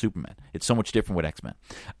bunch of fucking Supermen. It's so much different with X-Men.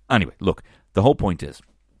 Anyway, look, the whole point is,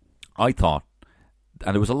 I thought,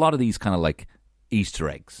 and there was a lot of these kind of like Easter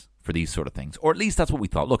eggs for these sort of things, or at least that's what we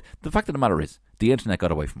thought. Look, the fact of the matter is, the internet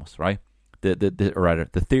got away from us, right?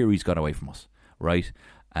 The theories got away from us, right?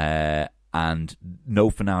 And no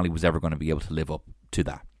finale was ever going to be able to live up to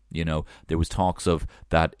that. You know, there was talks of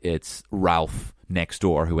that it's Ralph next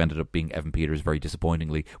door, who ended up being Evan Peters very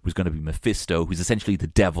disappointingly, was going to be Mephisto, who's essentially the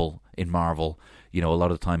devil in Marvel. You know, a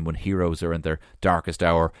lot of the time when heroes are in their darkest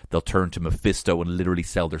hour, they'll turn to Mephisto and literally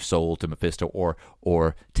sell their soul to Mephisto,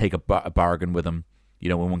 or take a bargain with him. You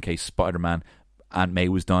know, in one case, Spider-Man, Aunt May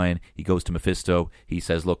was dying. He goes to Mephisto. He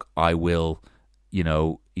says, look, I will, you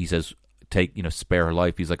know, he says, spare her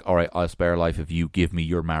life. He's like, all right, I'll spare her life if you give me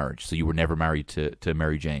your marriage. So you were never married to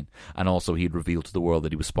Mary Jane. And also he'd revealed to the world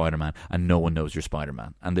that he was Spider-Man, and no one knows you're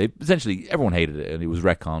Spider-Man. And they essentially, everyone hated it, and it was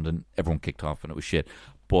retconned, and everyone kicked off, and it was shit.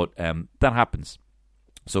 But that happens.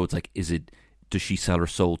 So it's like, does she sell her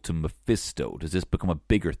soul to Mephisto? Does this become a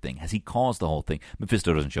bigger thing? Has he caused the whole thing?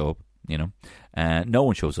 Mephisto doesn't show up, you know. No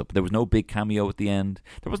one shows up. There was no big cameo at the end.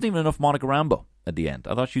 There wasn't even enough Monica Rambeau at the end.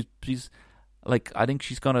 I thought she's like, I think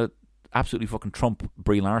she's going to absolutely fucking trump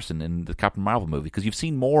Brie Larson in the Captain Marvel movie, because you've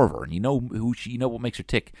seen more of her and you know who she, you know what makes her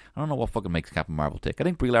tick. I don't know what fucking makes Captain Marvel tick. I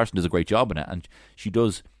think Brie Larson does a great job in it, and she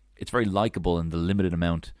does. It's very likable in the limited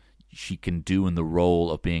amount she can do in the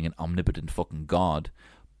role of being an omnipotent fucking god.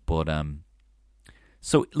 But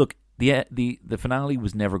so look, the finale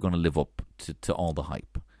was never going to live up to all the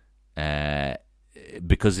hype,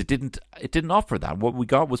 because it didn't offer that. What we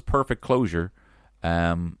got was perfect closure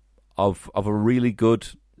of a really good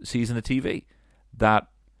season of TV. But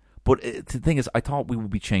the thing is, I thought we would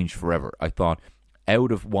be changed forever. I thought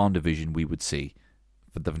out of WandaVision we would see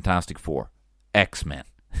the Fantastic Four, X-Men,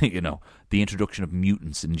 you know, the introduction of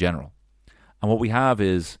mutants in general. And what we have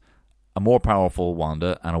is a more powerful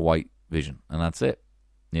Wanda and a white Vision, and that's it,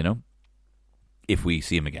 you know, if we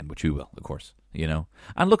see him again, which we will, of course, you know.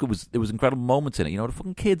 And look, there was incredible moments in it, you know. The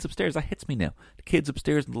fucking kids upstairs, that hits me now. The kids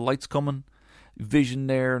upstairs and the lights coming, Vision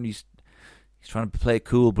there, and he's trying to play it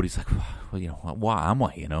cool, but he's like, well, you know, what am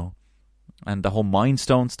I, you know? And the whole Mind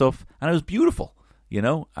Stone stuff, and it was beautiful, you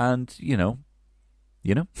know, and you know,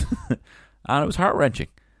 and it was heart wrenching,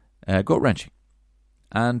 gut wrenching,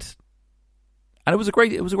 and it was a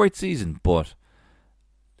great season. But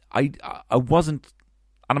I wasn't,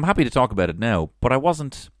 and I'm happy to talk about it now, but I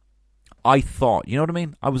wasn't. I thought, you know what I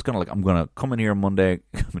mean? I was I'm gonna come in here Monday.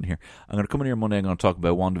 I'm gonna come in here Monday. I'm gonna talk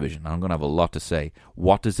about WandaVision, and I'm gonna have a lot to say.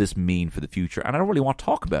 What does this mean for the future? And I don't really want to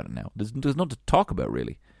talk about it now. There's nothing to talk about,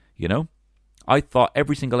 really. You know, I thought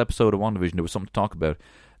every single episode of WandaVision there was something to talk about.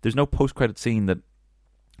 There's no post-credit scene that,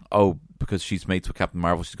 because she's mates with Captain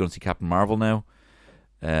Marvel, she's going to see Captain Marvel now.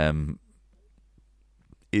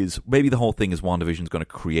 Is maybe the whole thing is WandaVision's going to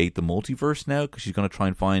create the multiverse now, because she's going to try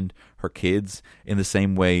and find her kids in the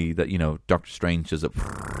same way that, you know, Doctor Strange does it.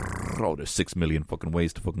 Oh, there's 6 million fucking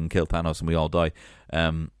ways to fucking kill Thanos and we all die.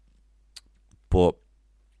 But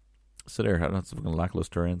so there, that's a fucking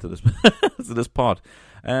lackluster into this to this pod.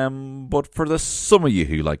 But for some of you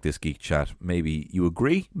who like this geek chat, maybe you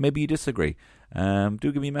agree, maybe you disagree. Do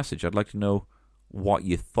give me a message. I'd like to know what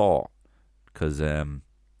you thought, because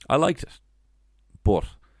I liked it, but.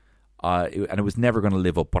 And it was never going to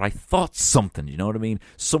live up, but I thought something, you know what I mean?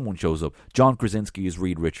 Someone shows up. John Krasinski is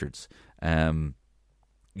Reed Richards. You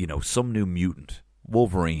know, some new mutant.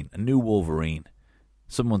 Wolverine, a new Wolverine.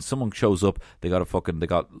 Someone shows up, they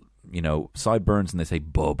got, you know, sideburns, and they say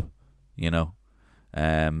bub, you know?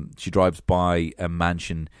 She drives by a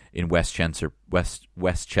mansion in Westchester,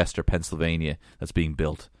 Pennsylvania, that's being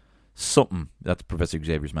built. Something. That's Professor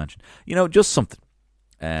Xavier's mansion. You know, just something.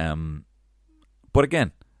 But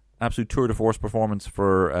again, absolute tour de force performance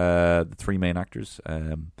for the three main actors.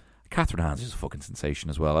 Catherine Hahn is a fucking sensation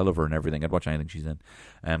as well. I love her and everything. I'd watch anything she's in.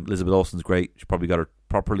 Elizabeth Olsen's great. She properly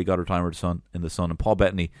got her time in the sun. And Paul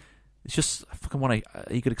Bettany, it's just fucking one.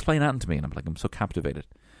 You could explain that to me, and I'm so captivated.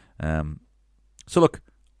 So look,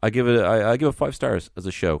 I give it 5 stars as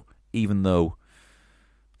a show. Even though,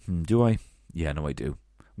 do I? Yeah, no, I do.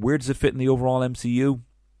 Where does it fit in the overall MCU?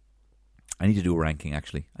 I need to do a ranking,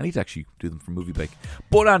 actually. I need to actually do them for Movie Bake.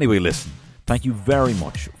 But anyway, listen. Thank you very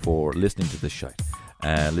much for listening to this shite.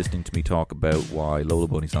 Listening to me talk about why Lola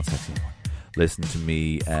Bunny's not sexy anymore. Listen to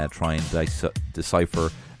me try and decipher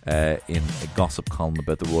in a gossip column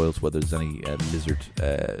about the Royals whether there's any lizard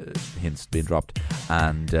hints being dropped.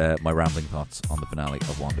 and my rambling thoughts on the finale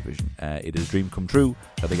of WandaVision. It is a dream come true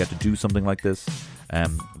that I get to do something like this,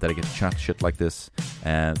 that I get to chat shit like this,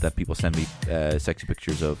 that people send me sexy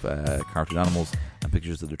pictures of cartoon animals and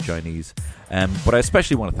pictures that are Chinese. But I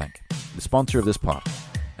especially want to thank the sponsor of this pod,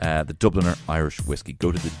 the Dubliner Irish Whiskey.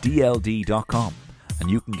 Go to the DLD.com and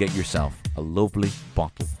you can get yourself a lovely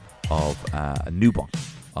bottle of a new bottle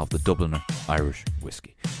of the Dubliner Irish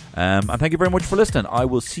Whiskey. And thank you very much for listening. I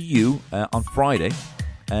will see you on Friday.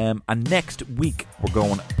 And next week, we're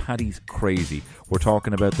going Paddy's Crazy. We're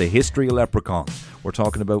talking about the history of leprechauns. We're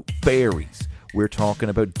talking about fairies. We're talking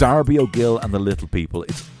about Darby O'Gill and the Little People.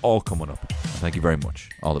 It's all coming up. Thank you very much.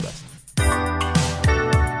 All the best.